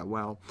passer that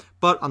well.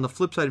 But on the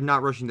flip side of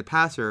not rushing the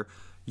passer,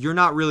 you're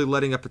not really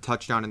letting up a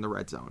touchdown in the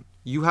red zone.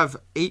 You have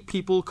 8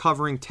 people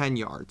covering 10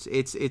 yards.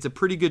 It's a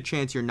pretty good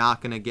chance you're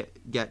not going to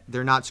get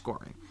they're not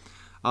scoring.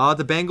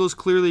 The Bengals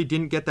clearly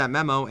didn't get that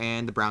memo,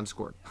 and the Browns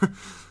scored.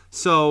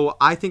 So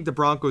I think the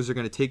Broncos are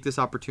going to take this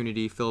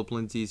opportunity. Philip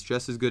Lindsay's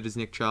just as good as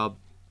Nick Chubb.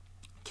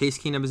 Case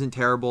Keenum isn't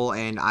terrible,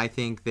 and I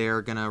think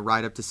they're going to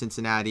ride up to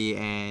Cincinnati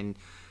and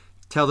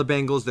tell the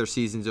Bengals their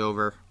season's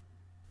over.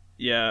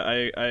 Yeah,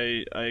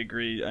 I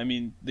agree.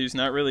 There's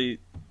not really...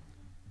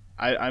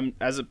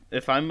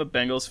 if I'm a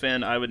Bengals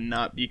fan, I would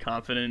not be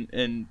confident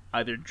in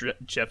either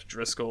Jeff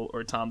Driscoll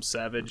or Tom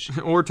Savage.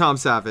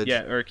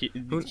 Yeah, or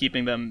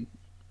keeping them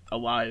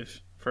alive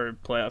for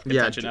playoff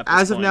contention. Yeah, at this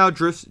point. As of now,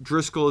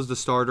 Driscoll is the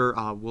starter.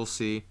 We'll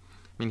see.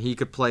 He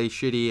could play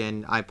shitty,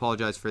 and I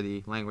apologize for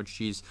the language.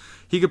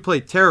 He could play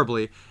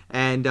terribly,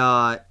 and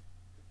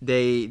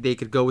they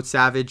could go with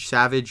Savage.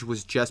 Savage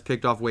was just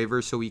picked off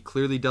waivers, so he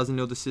clearly doesn't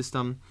know the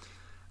system.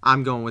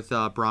 I'm going with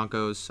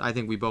Broncos. I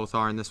think we both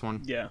are in this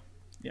one. Yeah,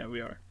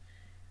 we are.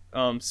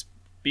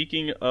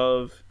 Speaking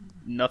of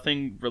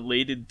nothing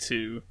related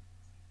to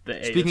the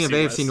AFC Speaking of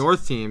West. AFC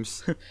North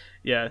teams.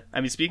 Yeah,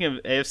 speaking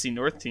of AFC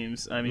North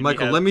teams,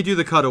 Michael, let me do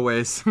the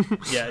cutaways.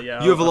 Yeah.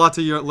 You have a lot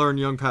to learn,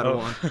 young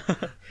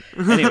Padawan.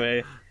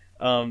 Anyway,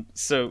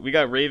 so we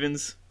got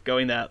Ravens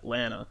going to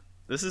Atlanta.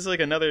 this is like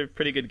another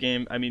pretty good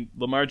game. I mean,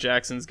 Lamar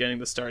Jackson's getting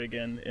the start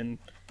again, and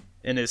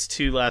in his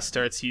 2 last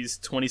starts, he's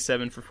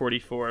 27 for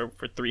 44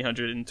 for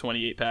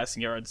 328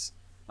 passing yards,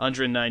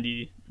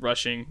 190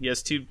 rushing. He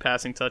has 2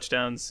 passing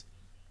touchdowns.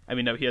 I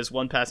mean, no, he has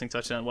 1 passing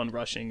touchdown, 1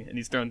 rushing, and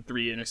he's thrown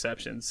 3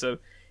 interceptions. So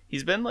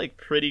he's been like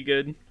pretty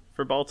good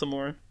for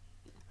Baltimore.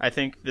 I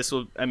think this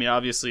will, I mean,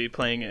 obviously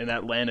playing an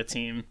Atlanta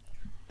team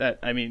that,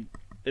 I mean,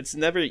 it's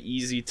never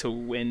easy to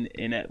win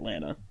in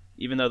Atlanta,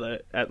 even though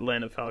the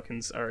Atlanta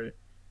Falcons are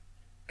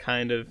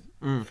kind of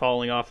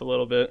falling off a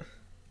little bit.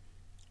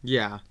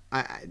 Yeah.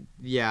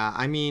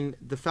 I mean,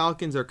 the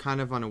Falcons are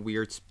kind of on a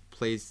weird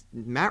place.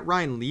 Matt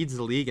Ryan leads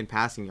the league in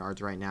passing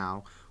yards right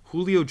now.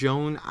 Julio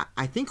Jones,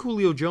 I think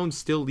Julio Jones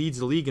still leads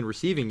the league in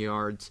receiving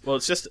yards. Well,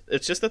 it's just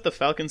that the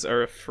Falcons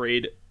are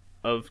afraid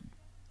of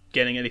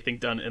getting anything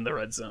done in the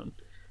red zone.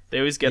 They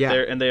always get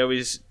there, and they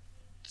always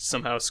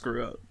somehow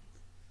screw up.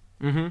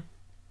 100%.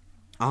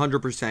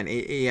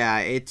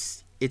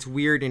 It's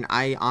weird, and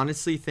I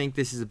honestly think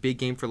this is a big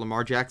game for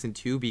Lamar Jackson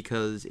too,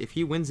 because if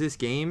he wins this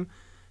game,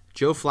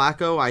 Joe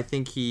Flacco, I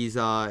think he's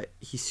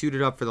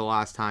suited up for the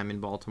last time in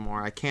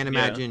Baltimore. I can't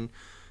imagine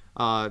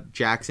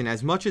Jackson,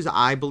 as much as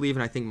I believe,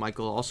 and I think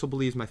Michael also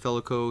believes, my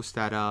fellow co-host,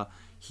 that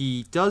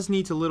he does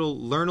need to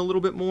learn a little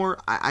bit more.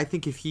 I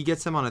think if he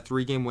gets them on a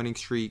 3-game winning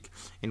streak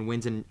and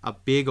wins a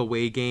big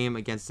away game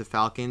against the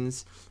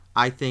Falcons,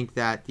 I think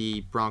that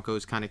the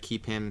Broncos kind of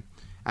keep him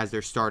as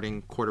their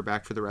starting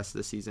quarterback for the rest of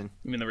the season.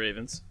 You mean the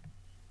Ravens?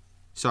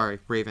 Sorry,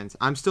 Ravens.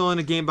 I'm still in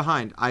a game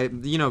behind.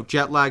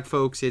 Jet lag,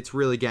 folks. It's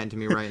really getting to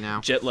me right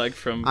now. Jet lag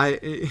from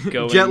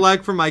jet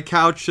lag from my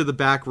couch to the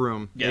back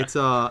room. Yeah. It's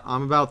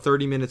I'm about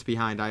 30 minutes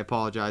behind. I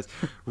apologize.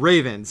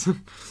 Ravens.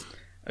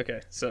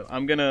 Okay, so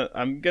I'm gonna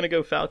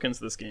go Falcons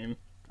this game.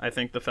 I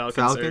think the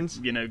Falcons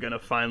are gonna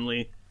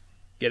finally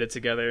get it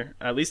together,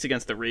 at least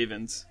against the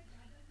Ravens.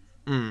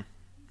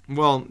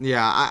 Well,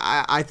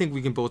 yeah, I think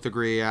we can both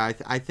agree. I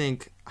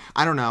think,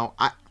 I don't know.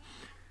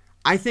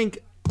 I think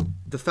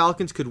the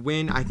Falcons could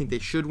win. I think they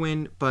should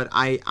win, but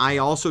I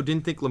also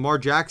didn't think Lamar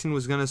Jackson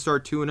was going to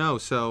start 2-0.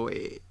 So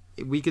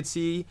we could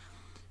see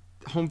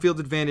home field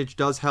advantage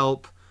does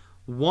help.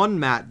 One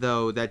Matt,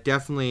 though, that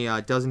definitely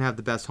doesn't have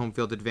the best home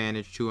field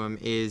advantage to him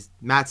is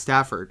Matt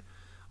Stafford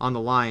on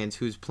the Lions,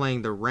 who's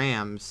playing the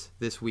Rams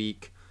this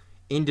week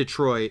in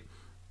Detroit.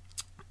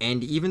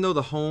 And even though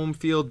the home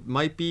field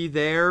might be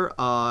there,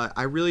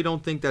 I really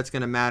don't think that's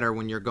going to matter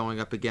when you're going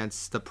up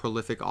against the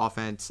prolific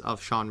offense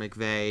of Sean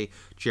McVay,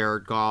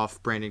 Jared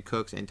Goff, Brandon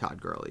Cooks, and Todd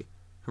Gurley.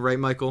 Right,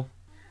 Michael?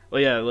 Well,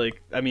 yeah,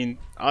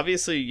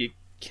 obviously you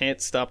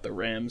can't stop the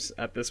Rams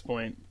at this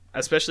point,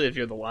 especially if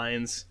you're the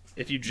Lions.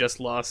 If you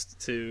just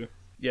lost to,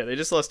 they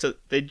just lost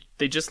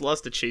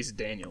to Chase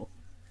Daniel.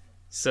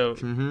 So,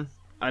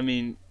 I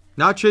mean,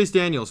 not Chase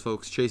Daniels,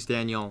 folks. Chase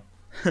Daniel.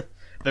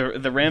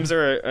 The Rams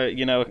are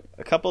a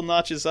couple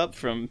notches up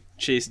from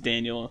Chase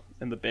Daniel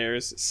and the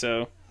Bears,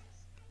 so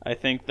I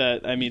think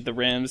that the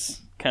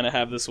Rams kind of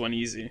have this one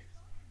easy.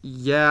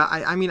 Yeah,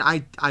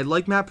 I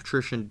like Matt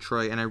Patricia in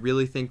Detroit, and I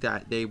really think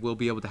that they will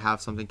be able to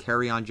have something.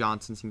 Kerryon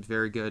Johnson seems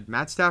very good.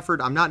 Matt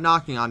Stafford, I'm not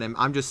knocking on him.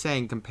 I'm just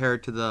saying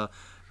compared to the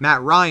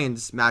Matt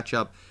Ryan's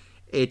matchup,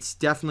 it's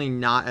definitely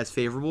not as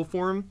favorable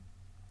for him.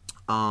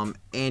 And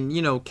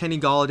Kenny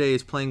Golladay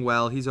is playing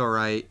well. He's all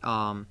right.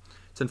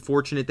 It's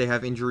unfortunate they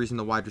have injuries in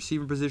the wide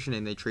receiver position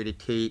and they traded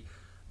Tate,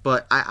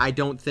 but I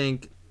don't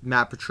think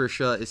Matt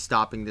Patricia is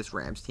stopping this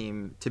Rams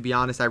team. To be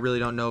honest, I really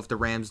don't know if the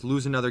Rams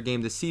lose another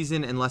game this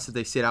season unless if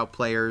they sit out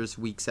players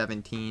week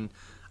 17.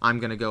 I'm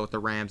going to go with the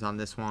Rams on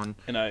this one.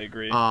 And I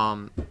agree. We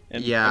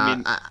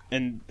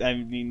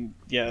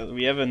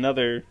have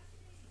another,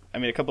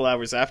 a couple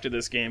hours after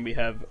this game, we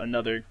have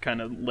another kind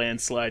of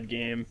landslide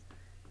game.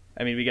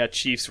 We got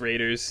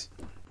Chiefs-Raiders.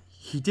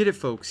 He did it,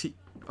 folks.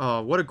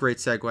 What a great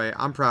segue.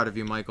 I'm proud of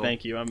you, Michael.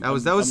 Thank you. That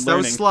was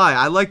sly.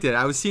 I liked it.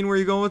 I was seeing where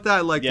you're going with that.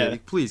 I liked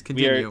it. Please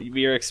continue.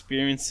 We are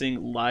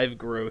experiencing live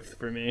growth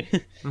for me.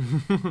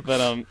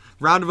 But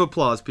round of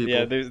applause, people.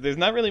 Yeah, there's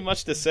not really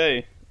much to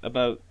say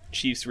about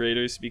Chiefs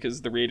Raiders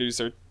because the Raiders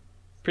are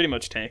pretty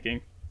much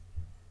tanking.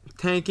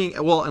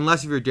 Well,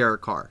 unless if you're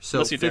Derek Carr.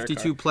 So 52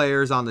 Carr.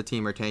 Players on the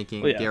team are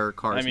tanking. Well, yeah. Derek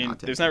Carr is not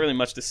tanking. There's not really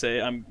much to say.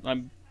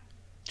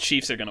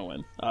 Chiefs are gonna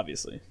win,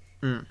 obviously.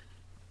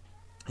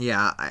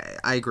 Yeah,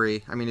 I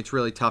agree. It's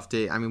really tough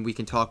to. We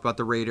can talk about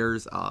the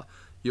Raiders.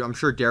 I'm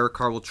sure Derek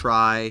Carr will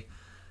try.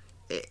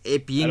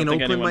 It being in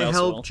Oakland might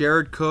help. Will.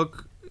 Jared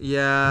Cook. It's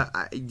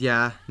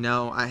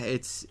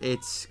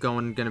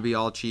going to be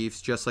all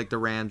Chiefs, just like the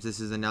Rams. This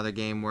is another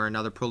game where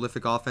another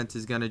prolific offense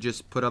is going to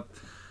just put up a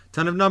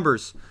ton of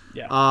numbers.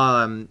 Yeah.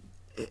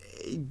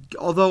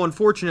 Although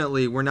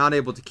unfortunately we're not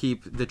able to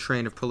keep the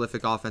train of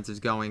prolific offenses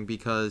going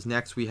because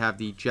next we have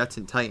the Jets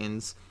and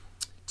Titans.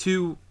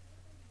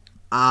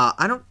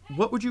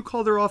 What would you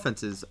call their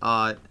offenses?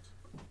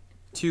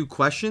 Two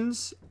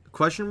questions?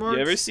 Question marks?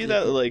 You ever see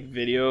that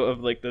video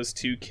of those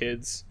two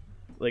kids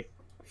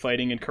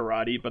fighting in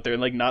karate, but they're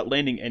not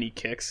landing any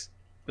kicks,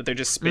 but they're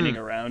just spinning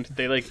around.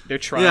 They're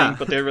trying,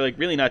 but they're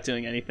really not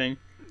doing anything.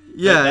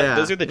 Yeah,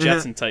 Those are the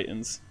Jets and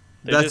Titans.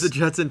 That's the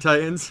Jets and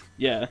Titans?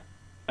 Yeah.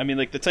 I mean,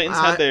 like, the Titans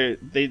had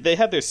they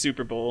had their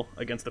Super Bowl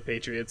against the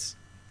Patriots.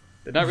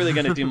 They're not really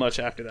going to do much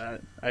after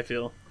that, I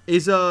feel.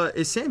 Is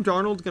Sam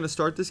Darnold going to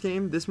start this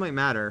game? This might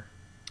matter.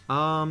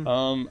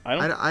 I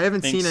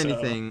haven't seen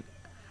anything.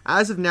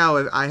 As of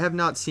now, I have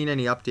not seen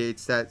any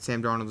updates that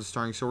Sam Darnold is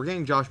starting. So we're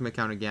getting Josh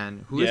McCown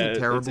again, who isn't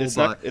terrible. It's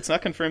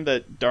not confirmed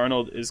that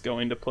Darnold is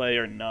going to play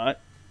or not.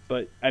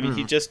 But I mean,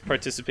 he just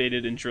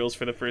participated in drills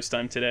for the first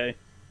time today.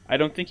 I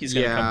don't think he's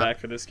going to come back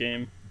for this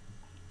game.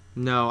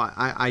 No,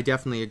 I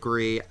definitely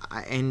agree.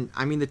 And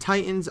I mean, the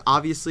Titans,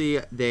 obviously,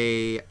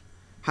 they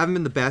haven't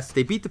been the best.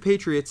 They beat the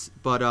Patriots,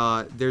 but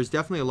there's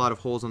definitely a lot of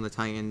holes on the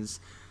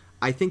Titans.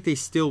 I think they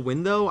still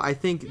win, though. I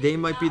think they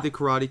might be the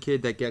Karate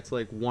Kid that gets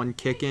like one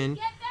kick in.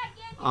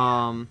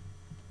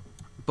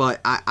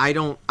 But I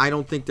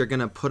don't think they're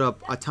gonna put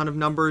up a ton of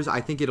numbers. I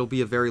think it'll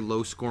be a very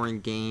low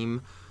scoring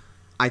game.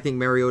 I think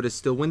Mariota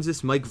still wins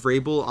this. Mike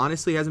Vrabel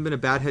honestly hasn't been a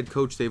bad head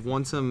coach. They've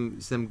won some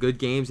good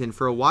games, and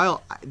for a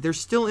while they're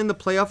still in the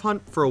playoff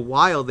hunt. For a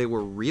while they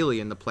were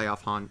really in the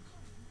playoff hunt.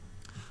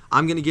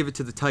 I'm gonna give it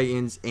to the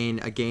Titans in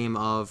a game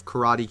of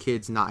Karate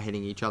Kids not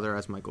hitting each other,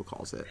 as Michael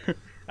calls it.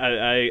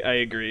 I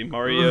agree.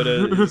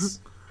 Mariota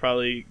is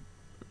probably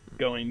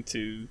going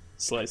to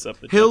slice up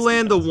the Jets. He'll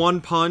land the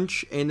one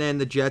punch, and then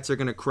the Jets are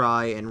going to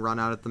cry and run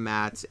out at the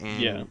mats,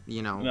 and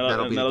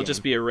that'll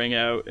just be a ring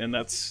out, and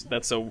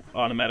that's a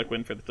automatic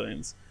win for the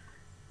Titans.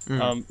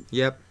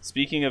 Yep.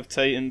 Speaking of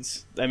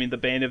Titans, I mean, the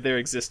bane of their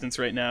existence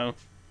right now.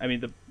 I mean,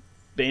 the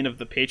bane of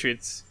the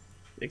Patriots'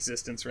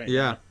 existence right now.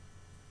 Yeah.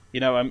 You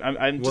know,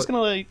 I'm just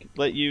gonna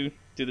let you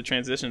do the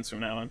transitions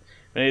from now on.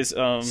 Anyways,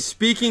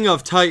 speaking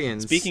of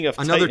Titans,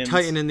 another Titans,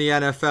 Titan in the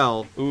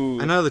NFL,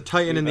 another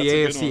Titan in the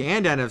AFC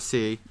and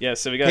NFC. Yeah,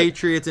 so we got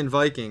Patriots and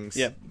Vikings.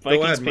 Yeah,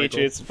 Vikings,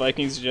 Patriots.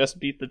 Vikings just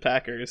beat the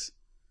Packers.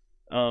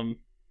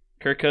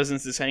 Kirk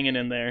Cousins is hanging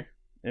in there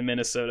in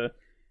Minnesota,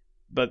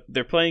 but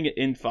they're playing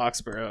in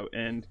Foxborough,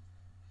 and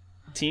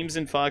teams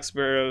in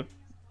Foxborough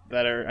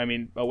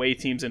away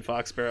teams in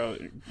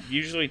Foxborough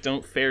usually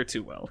don't fare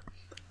too well.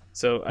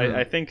 So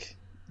I think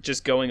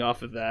just going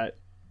off of that,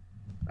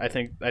 I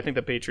think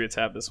the Patriots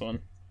have this one.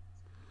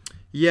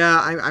 Yeah,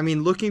 I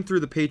mean, looking through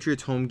the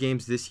Patriots' home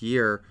games this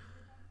year,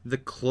 the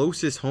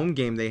closest home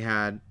game they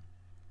had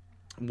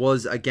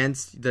was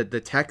against the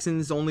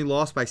Texans, only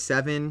lost by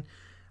 7,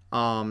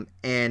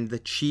 and the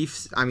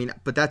Chiefs. I mean,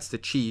 but that's the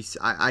Chiefs.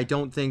 I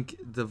don't think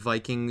the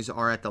Vikings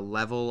are at the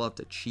level of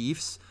the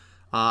Chiefs.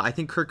 I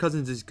think Kirk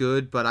Cousins is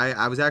good, but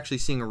I was actually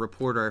seeing a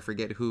reporter, I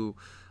forget who,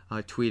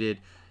 tweeted,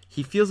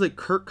 he feels like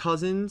Kirk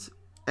Cousins,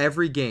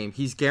 every game,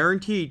 he's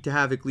guaranteed to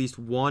have at least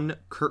one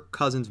Kirk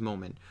Cousins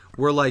moment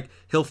where, like,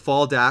 he'll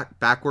fall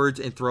backwards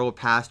and throw a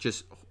pass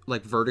just,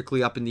 like,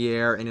 vertically up in the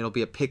air, and it'll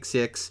be a pick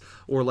six,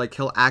 or, like,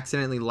 he'll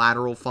accidentally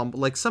lateral fumble,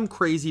 like, some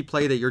crazy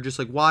play that you're just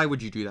like, why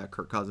would you do that,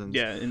 Kirk Cousins?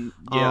 Yeah, and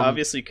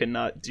obviously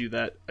cannot do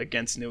that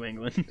against New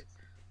England.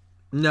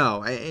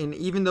 No, and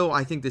even though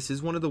I think this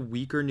is one of the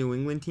weaker New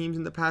England teams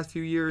in the past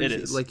few years, it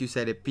is. Like you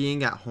said, it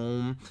being at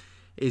home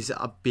is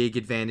a big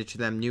advantage to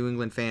them. New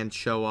England fans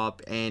show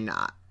up, and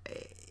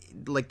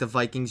like the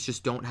Vikings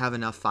just don't have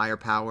enough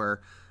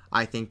firepower,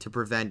 I think, to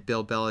prevent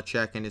Bill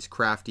Belichick and his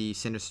crafty,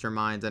 sinister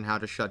minds on how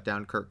to shut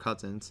down Kirk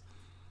Cousins.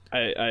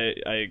 I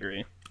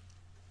agree.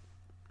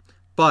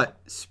 But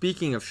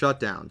speaking of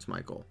shutdowns,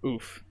 Michael,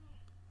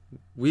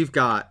 we've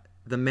got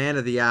the man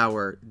of the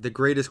hour, the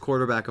greatest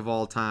quarterback of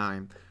all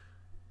time,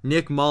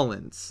 Nick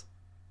Mullins,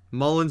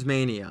 Mullins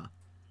Mania.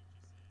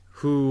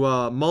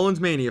 Mullins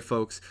Mania,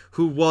 folks,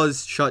 who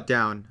was shut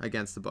down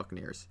against the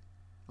Buccaneers,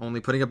 only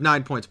putting up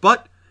 9 points.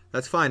 But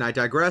that's fine. I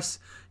digress.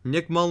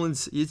 Nick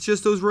Mullins, it's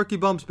just those rookie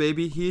bumps,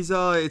 baby.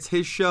 It's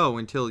his show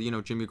until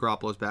Jimmy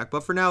Garoppolo's back.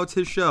 But for now, it's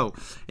his show,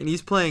 and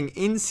he's playing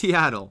in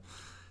Seattle.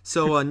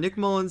 So Nick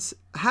Mullins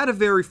had a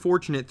very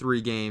fortunate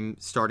 3-game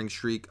starting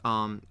streak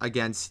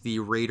against the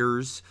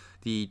Raiders,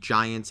 the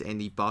Giants,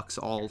 and the Bucks,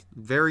 all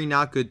very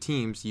not good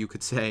teams, you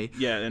could say.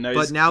 Yeah, and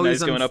now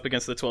he's going up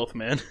against the 12th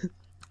man.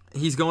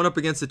 He's going up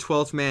against the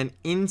 12th man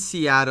in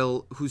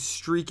Seattle, who's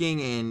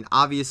streaking, and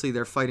obviously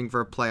they're fighting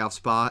for a playoff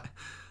spot.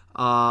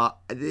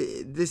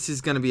 This is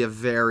going to be a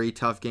very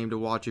tough game to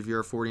watch if you're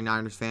a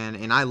 49ers fan,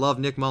 and I love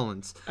Nick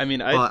Mullins. I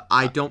mean,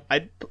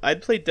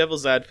 I'd play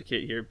devil's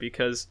advocate here,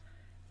 because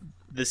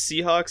the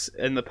Seahawks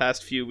in the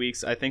past few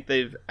weeks, I think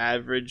they've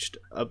averaged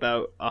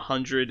about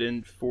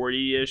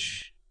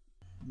 140-ish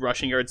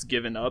rushing yards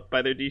given up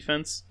by their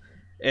defense,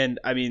 and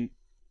I mean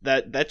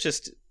that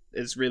just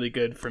is really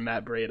good for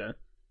Matt Breida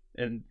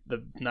and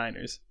the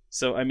Niners.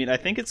 So, I mean, I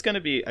think it's going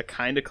to be a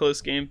kind of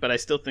close game, but I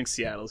still think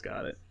Seattle's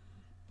got it.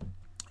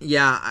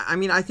 Yeah, I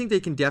mean, I think they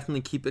can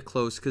definitely keep it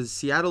close because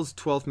Seattle's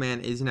 12th man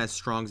isn't as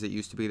strong as it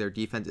used to be. Their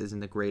defense isn't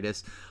the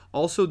greatest.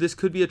 Also, this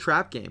could be a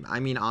trap game. I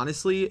mean,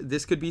 honestly,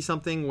 this could be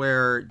something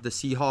where the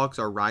Seahawks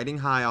are riding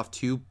high off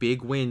 2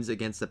 big wins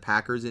against the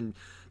Packers and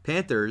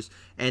Panthers,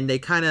 and they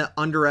kind of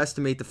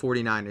underestimate the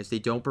 49ers. They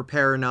don't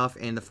prepare enough,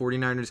 and the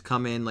 49ers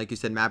come in, like you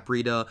said, Matt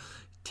Breida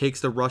takes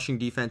the rushing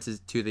defenses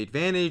to the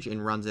advantage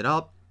and runs it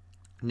up.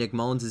 Nick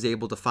Mullins is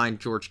able to find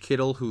George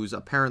Kittle, who's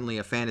apparently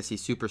a fantasy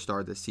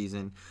superstar this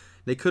season.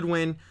 They could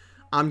win.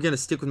 I'm going to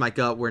stick with my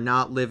gut. We're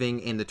not living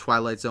in the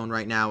twilight zone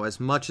right now. As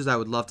much as I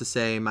would love to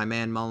say my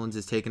man Mullins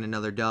is taking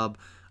another dub,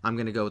 I'm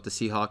going to go with the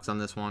Seahawks on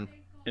this one.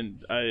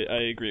 And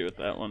I agree with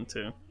that one,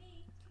 too.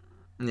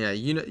 Yeah,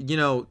 you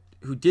know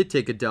who did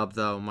take a dub,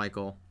 though,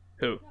 Michael?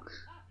 Who?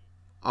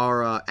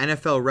 Our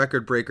NFL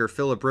record breaker,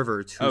 Phillip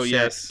Rivers, who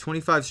set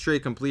 25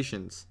 straight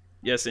completions.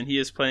 Yes, and he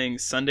is playing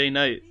Sunday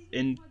night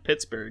in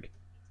Pittsburgh.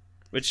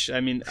 Which, I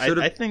mean,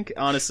 I think,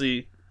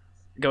 honestly,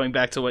 going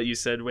back to what you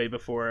said way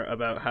before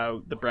about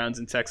how the Browns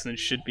and Texans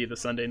should be the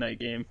Sunday night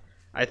game,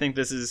 I think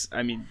this is,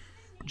 I mean,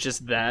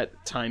 just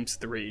that times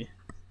 3.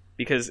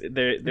 Because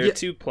they're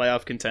two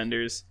playoff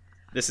contenders.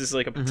 This is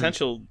like a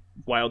potential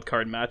wild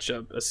card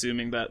matchup,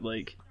 assuming that,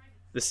 like,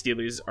 the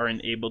Steelers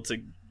aren't able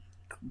to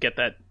get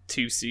that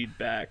 2 seed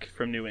back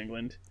from New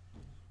England.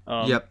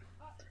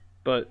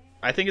 But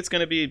I think it's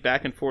going to be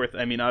back and forth.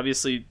 I mean,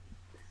 obviously,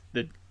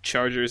 the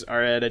Chargers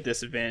are at a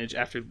disadvantage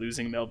after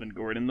losing Melvin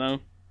Gordon, though.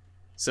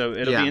 So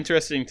it'll be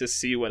interesting to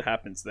see what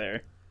happens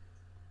there.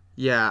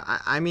 Yeah,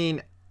 I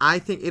mean, I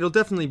think it'll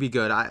definitely be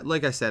good.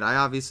 Like I said, I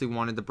obviously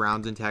wanted the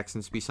Browns and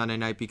Texans to be Sunday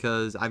night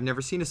because I've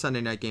never seen a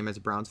Sunday night game as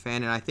a Browns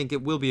fan, and I think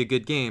it will be a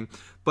good game.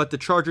 But the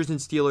Chargers and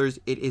Steelers,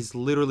 it is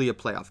literally a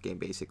playoff game,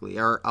 basically,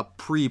 or a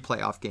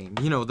pre-playoff game.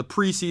 You know, the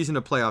preseason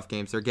of playoff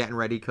games. They're getting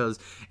ready because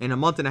in a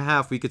month and a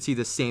half, we could see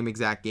the same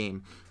exact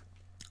game.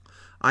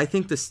 I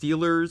think the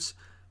Steelers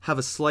have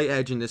a slight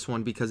edge in this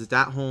one because it's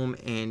at home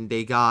and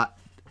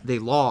they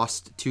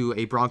lost to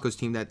a Broncos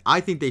team that I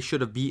think they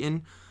should have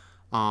beaten.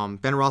 Ben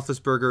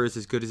Roethlisberger is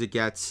as good as it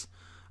gets.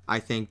 I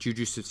think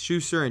Juju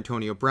Smith-Schuster,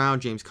 Antonio Brown,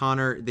 James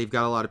Conner, they've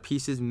got a lot of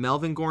pieces.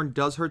 Melvin Gordon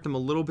does hurt them a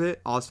little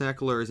bit. Austin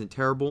Eckler isn't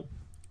terrible.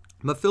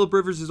 But Phillip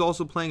Rivers is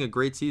also playing a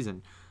great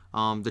season.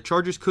 The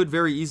Chargers could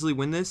very easily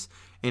win this.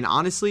 And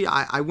honestly,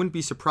 I wouldn't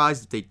be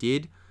surprised if they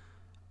did.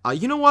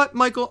 You know what,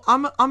 Michael?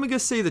 I'm going to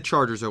say the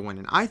Chargers are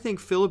winning. I think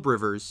Phillip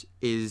Rivers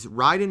is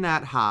riding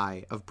that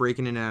high of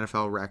breaking an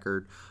NFL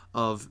record,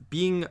 of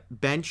being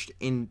benched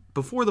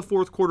before the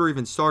fourth quarter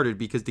even started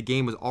because the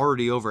game was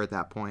already over at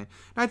that point.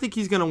 And I think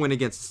he's going to win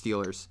against the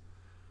Steelers.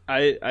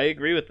 I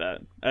agree with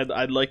that.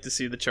 I'd like to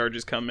see the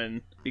Chargers come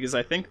in because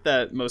I think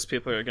that most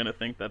people are going to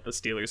think that the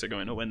Steelers are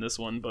going to win this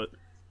one, but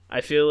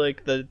I feel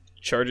like the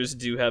Chargers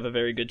do have a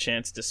very good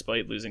chance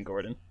despite losing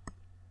Gordon.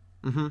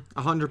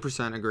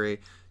 100% agree.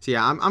 So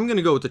yeah, I'm going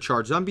to go with the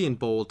Chargers. I'm being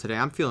bold today.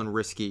 I'm feeling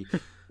risky.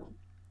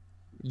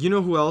 You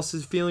know who else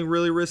is feeling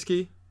really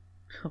risky?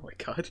 Oh my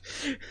god.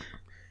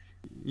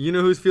 You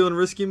know who's feeling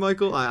risky,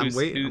 Michael? I'm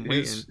waiting.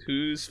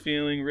 Who's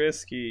feeling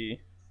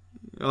risky?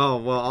 Oh,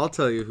 well, I'll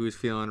tell you who's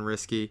feeling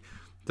risky.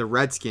 The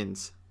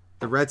Redskins.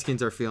 The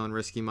Redskins are feeling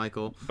risky,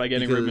 Michael. By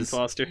getting Reuben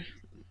Foster.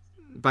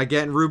 By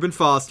getting Reuben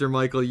Foster,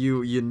 Michael.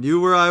 You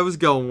knew where I was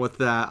going with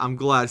that. I'm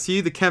glad. See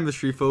the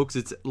chemistry, folks.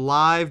 It's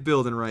live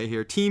building right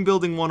here. Team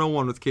building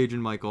 101 with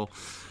Cajun Michael.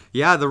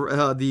 Yeah,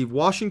 the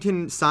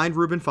Washington signed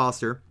Reuben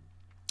Foster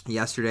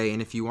yesterday,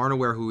 and if you aren't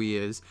aware who he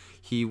is,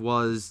 he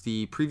was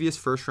the previous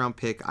first-round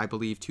pick, I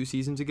believe, 2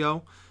 seasons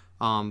ago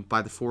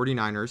by the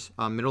 49ers,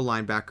 a middle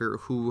linebacker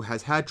who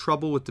has had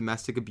trouble with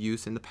domestic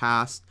abuse in the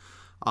past.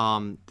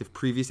 The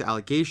previous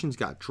allegations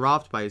got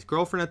dropped by his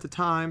girlfriend at the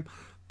time,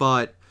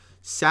 but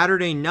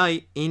Saturday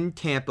night in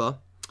Tampa,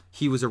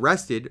 he was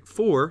arrested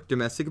for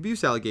domestic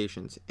abuse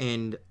allegations,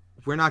 and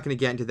we're not going to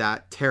get into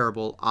that.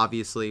 Terrible,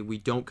 obviously. We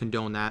don't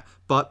condone that,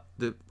 but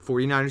the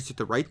 49ers did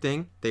the right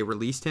thing. They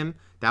released him.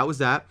 That was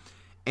that.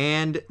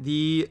 And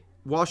the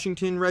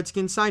Washington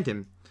Redskins signed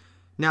him.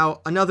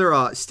 Now,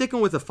 another, sticking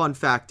with a fun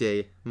fact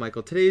day,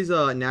 Michael. Today's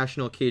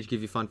National Cage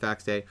Give You Fun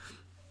Facts Day.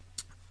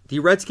 The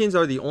Redskins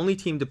are the only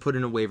team to put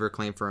in a waiver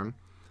claim for him.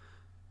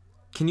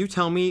 Can you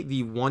tell me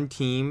the one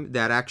team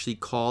that actually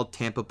called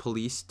Tampa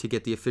police to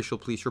get the official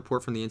police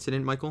report from the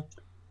incident, Michael?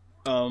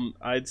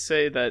 I'd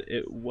say that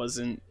it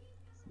wasn't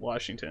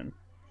Washington.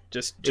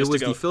 Just it was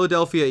the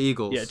Philadelphia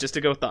Eagles. Yeah, just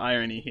to go with the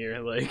irony here,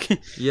 like.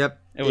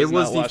 Yep, it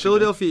was the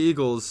Philadelphia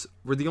Eagles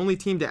were the only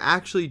team to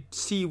actually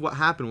see what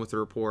happened with the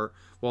report,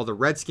 while the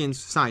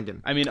Redskins signed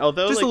him. I mean,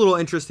 although just a little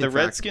interesting. The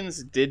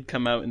Redskins did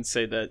come out and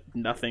say that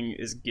nothing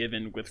is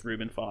given with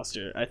Reuben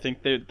Foster. I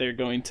think they're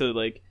going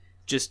to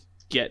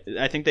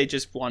I think they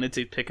just wanted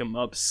to pick him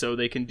up so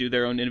they can do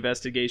their own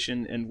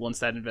investigation, and once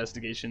that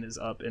investigation is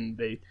up and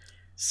they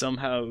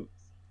somehow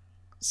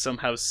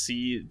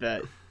see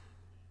that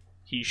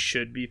he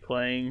should be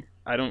playing,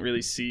 I don't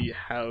really see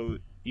how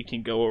you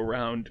can go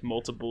around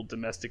multiple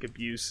domestic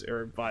abuse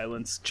or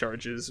violence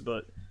charges,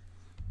 but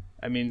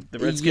I mean, the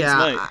Redskins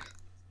might.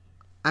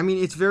 I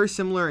mean, it's very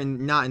similar,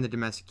 and not in the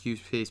domestic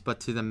abuse case, but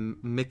to the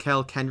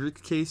Mikael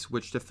Kendricks case,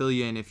 which, to fill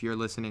you in if you're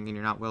listening and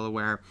you're not well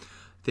aware,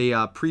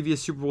 the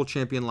previous Super Bowl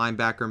champion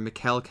linebacker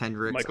Mikael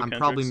Kendricks,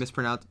 probably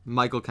mispronounced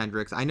Michael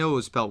Kendricks. I know it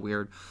was spelled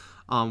weird.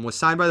 Was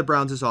signed by the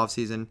Browns this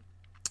offseason.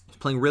 Was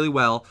playing really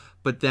well,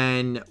 but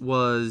then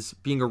was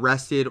being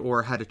arrested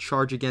or had a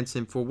charge against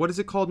him for, what is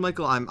it called,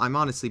 Michael? I'm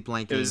honestly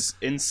blanking. It was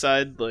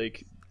inside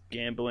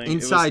gambling.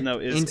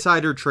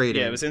 Insider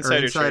trading. Yeah, it was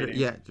insider trading.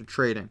 Yeah,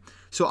 trading.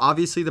 So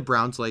obviously the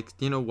Browns, like,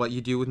 what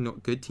you do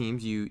with good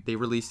teams, they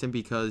released him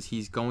because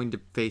he's going to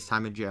face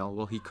time in jail.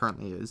 Well, he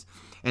currently is.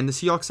 And the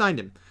Seahawks signed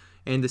him.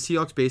 And the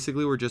Seahawks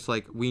basically were just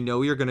like, we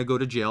know you're going to go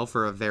to jail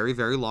for a very,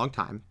 very long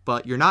time,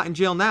 but you're not in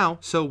jail now,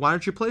 so why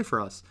don't you play for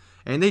us?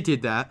 And they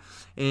did that.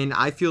 And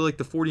I feel like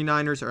the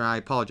 49ers, or I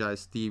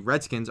apologize, the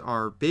Redskins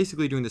are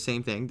basically doing the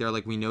same thing. They're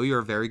like, we know you're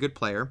a very good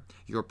player.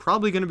 You're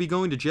probably going to be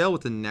going to jail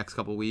within the next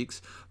couple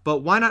weeks, but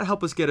why not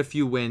help us get a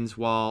few wins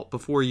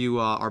before you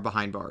are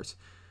behind bars?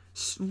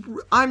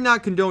 I'm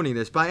not condoning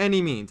this by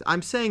any means.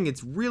 I'm saying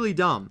it's really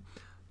dumb,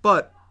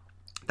 but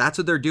that's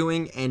what they're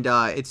doing, and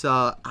it's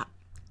not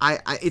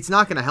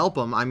going to help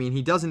him. I mean,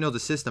 he doesn't know the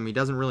system. He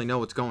doesn't really know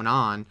what's going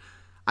on.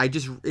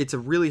 It's a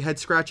really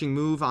head-scratching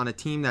move on a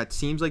team that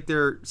seems like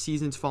their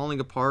season's falling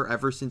apart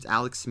ever since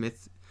Alex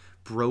Smith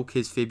broke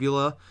his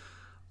fibula.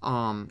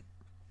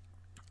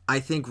 I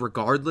think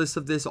regardless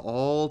of this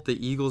all,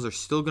 the Eagles are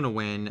still going to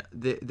win.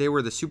 They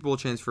were the Super Bowl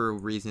champs for a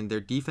reason. Their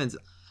defense,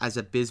 as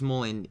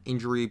abysmal and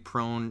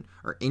injury-prone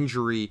or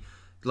injury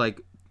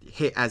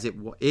hit as it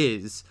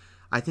is,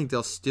 I think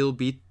they'll still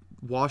beat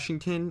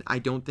Washington. I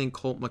don't think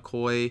Colt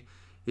McCoy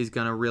is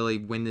going to really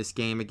win this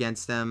game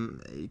against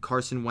them.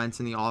 Carson Wentz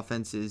in the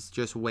offense is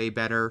just way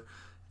better.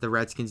 The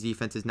Redskins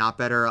defense is not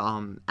better.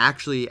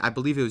 Actually, I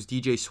believe it was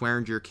DJ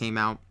Swearinger came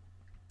out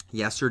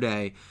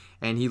yesterday,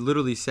 and he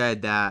literally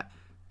said that,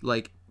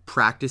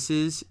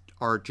 practices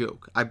are a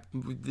joke.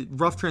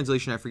 Rough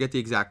translation, I forget the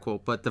exact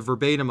quote, but the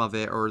verbatim of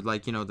it, or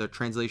the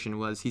translation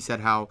was, he said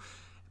how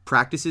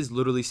practices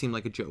literally seem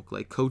like a joke.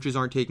 Like, coaches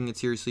aren't taking it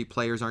seriously,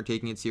 players aren't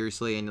taking it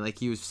seriously, and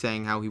he was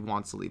saying how he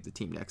wants to leave the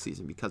team next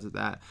season because of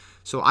that.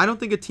 So I don't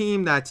think a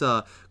team that's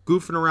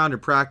goofing around in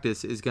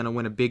practice is going to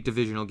win a big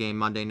divisional game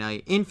Monday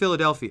night in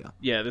Philadelphia.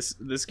 Yeah,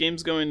 this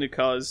game's going to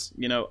cause,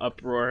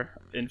 uproar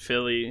in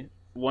Philly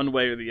one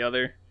way or the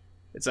other.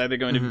 It's either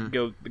going to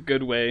go the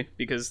good way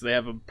because they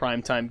have a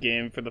primetime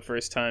game for the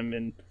first time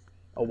in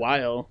a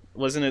while.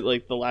 Wasn't it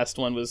like the last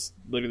one was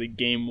literally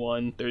game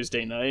 1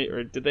 Thursday night,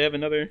 or did they have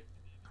another?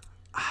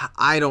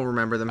 I don't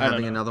remember them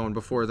having another one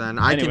before then.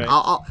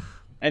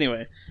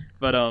 Anyway,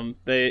 but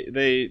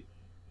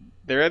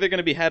they're either going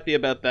to be happy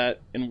about that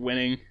and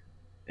winning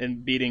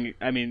and beating.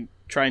 I mean,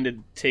 trying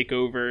to take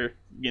over,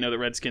 the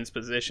Redskins'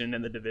 position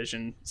in the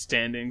division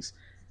standings,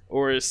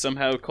 or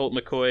somehow Colt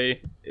McCoy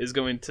is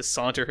going to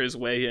saunter his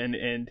way in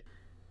and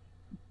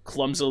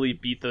clumsily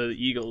beat the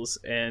Eagles,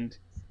 and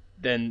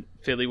then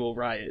Philly will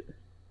riot.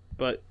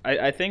 But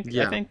I think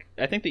the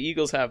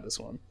Eagles have this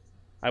one.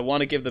 I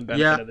want to give them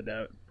benefit of the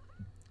doubt.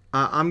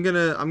 I'm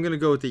gonna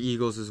go with the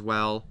Eagles as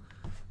well.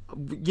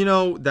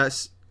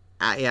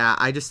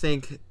 I just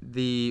think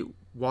the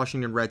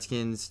Washington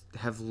Redskins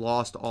have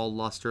lost all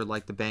luster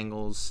like the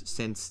Bengals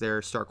since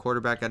their star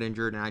quarterback got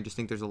injured, and I just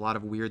think there's a lot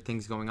of weird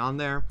things going on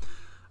there.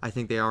 I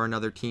think they are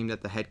another team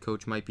that the head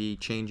coach might be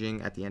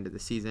changing at the end of the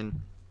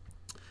season,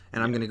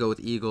 and I'm gonna go with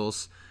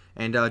Eagles.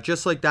 And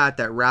just like that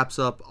wraps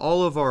up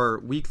all of our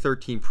Week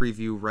 13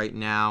 preview right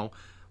now.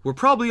 We're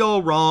probably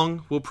all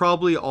wrong. We'll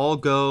probably all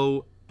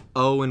go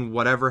in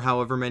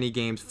however many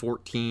games,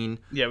 14.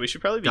 Yeah, we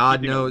should probably be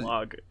keeping a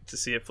log to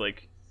see if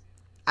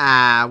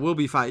we'll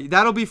be fine.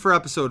 That'll be for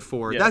episode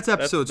 4. Yeah, that's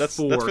episode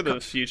 4. That's for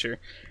the future.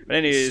 But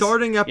anyways,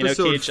 starting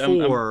episode Cage,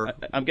 4.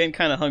 I'm getting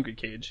kind of hungry,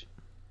 Cage.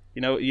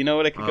 You know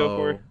what I could go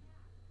for?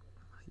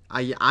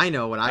 I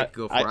know what I could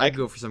go for. I could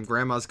go for some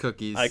grandma's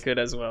cookies. I could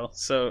as well.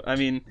 So, I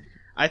mean,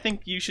 I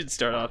think you should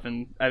start off,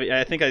 and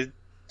I think I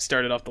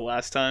started off the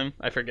last time.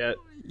 I forget.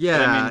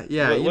 Yeah,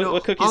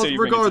 what cookies are you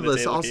bringing to the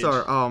table, I'll Cage?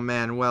 start. Oh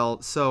man,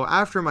 well, so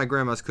after my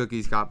grandma's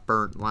cookies got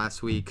burnt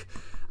last week,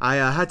 I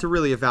had to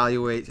really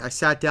evaluate. I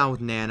sat down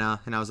with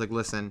Nana and I was like,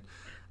 "Listen,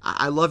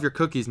 I love your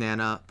cookies,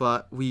 Nana,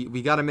 but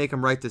we got to make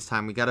them right this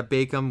time. We got to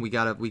bake them. We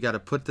got to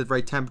put the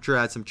right temperature.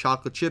 Add some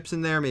chocolate chips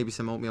in there, maybe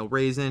some oatmeal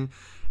raisin,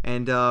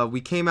 and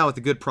we came out with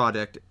a good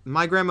product.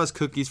 My grandma's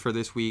cookies for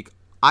this week.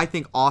 I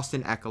think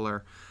Austin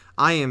Eckler.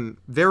 I am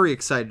very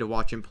excited to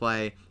watch him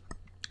play.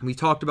 We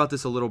talked about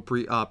this a little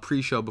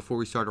pre-show before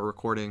we started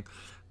recording,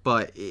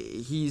 but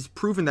he's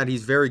proven that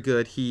he's very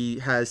good. He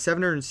has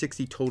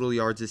 760 total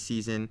yards this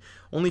season,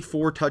 only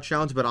 4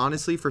 touchdowns, but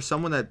honestly, for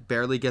someone that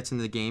barely gets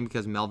into the game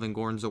because Melvin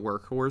Gordon's a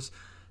workhorse,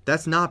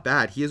 that's not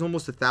bad. He has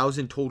almost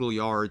 1,000 total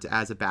yards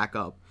as a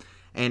backup,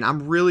 and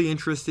I'm really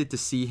interested to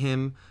see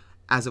him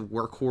as a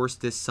workhorse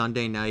this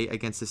Sunday night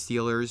against the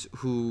Steelers,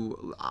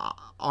 who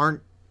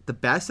aren't the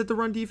best at the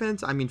run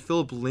defense. I mean,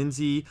 Philip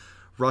Lindsay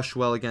rushed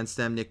well against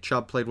them. Nick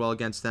Chubb played well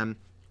against them.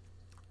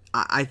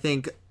 I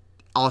think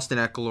Austin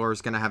Eckler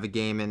is going to have a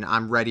game, and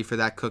I'm ready for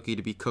that cookie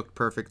to be cooked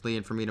perfectly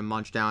and for me to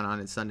munch down on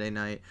it Sunday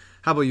night.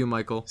 How about you,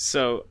 Michael?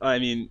 So, I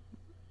mean,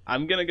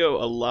 I'm going to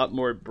go a lot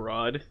more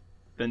broad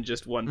than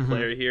just one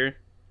player here.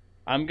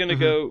 I'm going to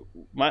go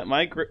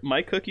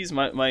my cookies,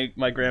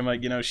 my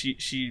grandma,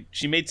 she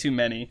made too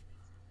many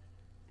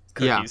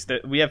cookies. Yeah.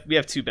 We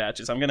have 2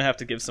 batches. I'm going to have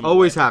to give some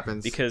always away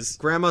happens because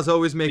grandma's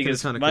always making a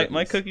ton of cookies.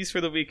 My cookies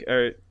for the week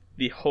are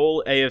the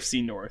whole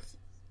AFC North.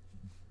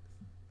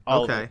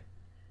 All okay.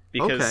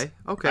 because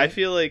okay. I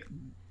feel like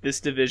this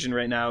division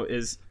right now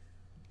is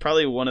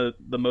probably one of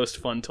the most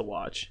fun to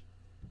watch,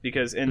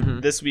 because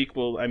this week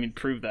will, I mean,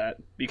 prove that,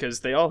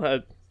 because they all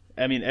had,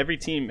 I mean, every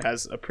team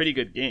has a pretty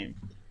good game.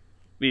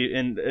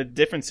 In a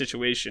different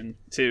situation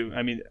too.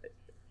 I mean,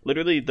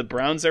 literally the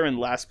Browns are in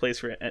last place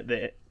for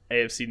the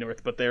AFC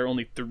North, but they're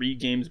only 3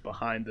 games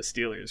behind the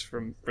Steelers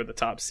for the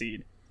top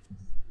seed.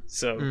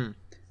 So,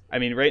 I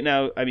mean, right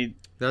now, I mean,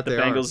 the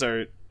Bengals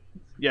are.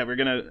 Yeah,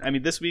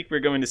 this week we're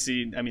going to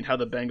see, I mean, how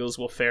the Bengals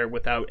will fare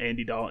without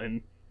Andy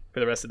Dalton for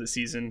the rest of the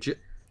season.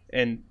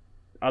 And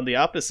on the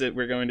opposite,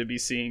 we're going to be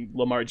seeing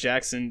Lamar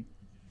Jackson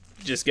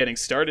just getting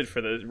started for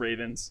the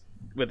Ravens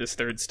with his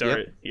 3rd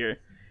start here.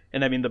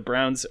 And I mean, the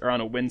Browns are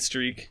on a win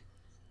streak,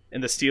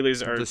 and the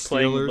Steelers are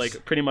playing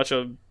like pretty much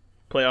a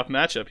playoff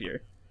matchup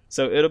here.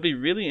 So it'll be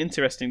really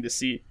interesting to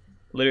see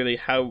literally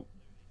how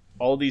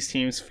all these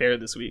teams fare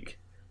this week.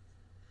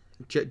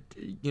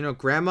 You know,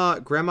 Grandma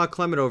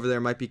Clement over there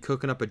might be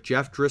cooking up a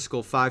Jeff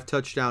Driscoll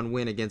 5-touchdown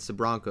win against the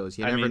Broncos.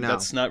 You never know.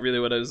 That's not really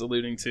what I was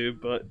alluding to,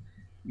 but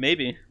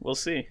maybe. We'll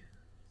see.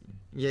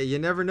 Yeah, you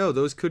never know.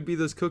 Those could be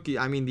those cookies.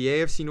 I mean, the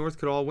AFC North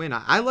could all win.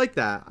 I like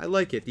that. I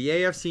like it. The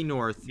AFC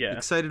North. Yeah.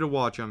 Excited to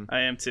watch them.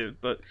 I am too.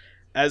 But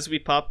as we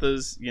pop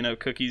those,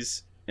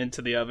 cookies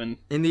into the oven.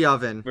 In the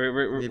oven.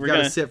 We're got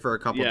to sit for a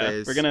couple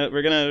days.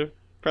 We're gonna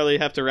probably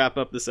have to wrap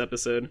up this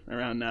episode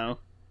around now.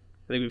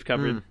 I think we've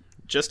covered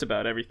just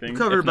about everything. We've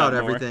covered about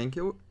everything.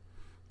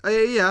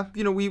 Yeah,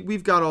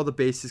 we've got all the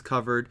bases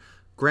covered.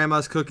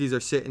 Grandma's cookies are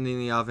sitting in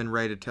the oven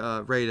ready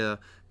to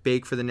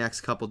bake for the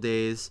next couple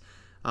days.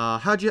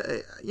 How'd you?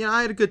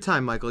 I had a good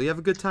time, Michael. You have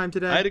a good time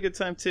today? I had a good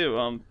time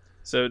too.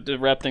 So to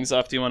wrap things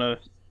off, do you want to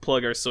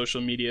plug our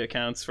social media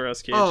accounts for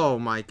us, Cage? Oh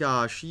my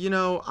gosh,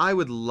 I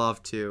would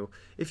love to.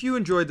 If you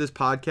enjoyed this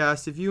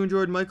podcast, if you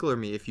enjoyed Michael or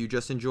me, if you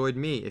just enjoyed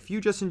me, if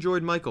you just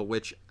enjoyed Michael,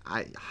 which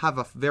I have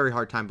a very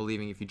hard time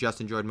believing if you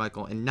just enjoyed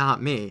Michael and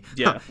not me.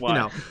 Yeah,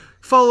 why?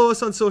 Follow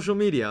us on social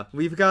media.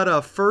 We've got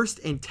a First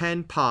and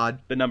 10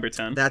 Pod. The number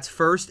 10. That's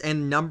First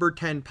and number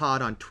 10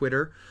 Pod on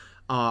Twitter,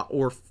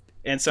 or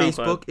and SoundCloud.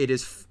 Facebook. It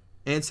is,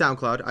 and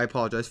SoundCloud. I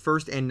apologize.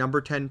 First and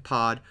number 10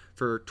 Pod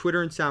for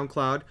Twitter and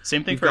SoundCloud.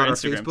 Same thing for our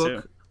Instagram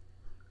too.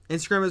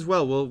 Instagram as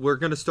well. We're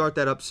going to start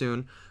that up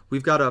soon.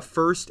 We've got a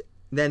first,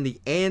 then the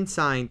and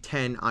sign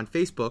 10 on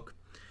Facebook.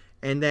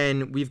 And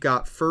then we've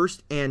got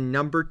first and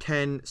number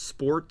 10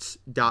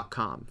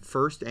 sports.com.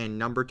 First and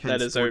number 10 sports.com.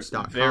 That is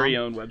our very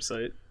own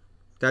website.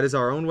 That is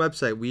our own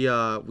website.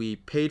 We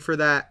paid for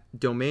that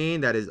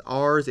domain. That is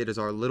ours. It is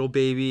our little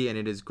baby, and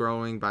it is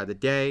growing by the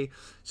day.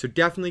 So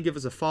definitely give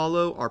us a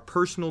follow. Our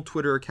personal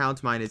Twitter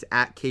accounts, mine is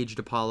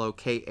 @CageDePaulo,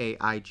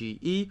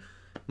 Kaige.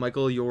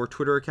 Michael, your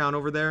Twitter account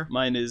over there?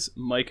 Mine is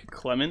Mike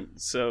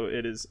Clement, so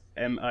it is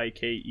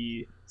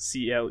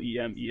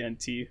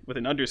MikeClement with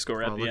an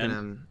underscore at the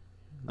end.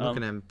 Look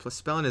at him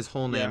spelling his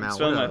whole name out.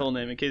 Spelling my whole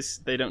name in case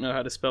they don't know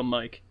how to spell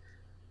Mike.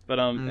 But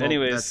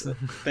anyways,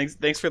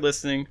 thanks for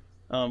listening.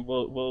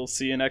 We'll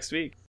see you next week.